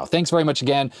anyhow, thanks very much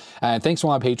again. And thanks to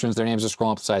all my patrons. Their names are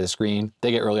scrolling up the side of the screen.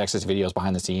 They get early access videos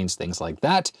behind the scenes, things like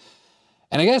that.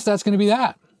 And I guess that's going to be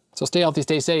that. So stay healthy,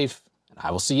 stay safe, and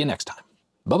I will see you next time.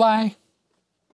 Bye-bye.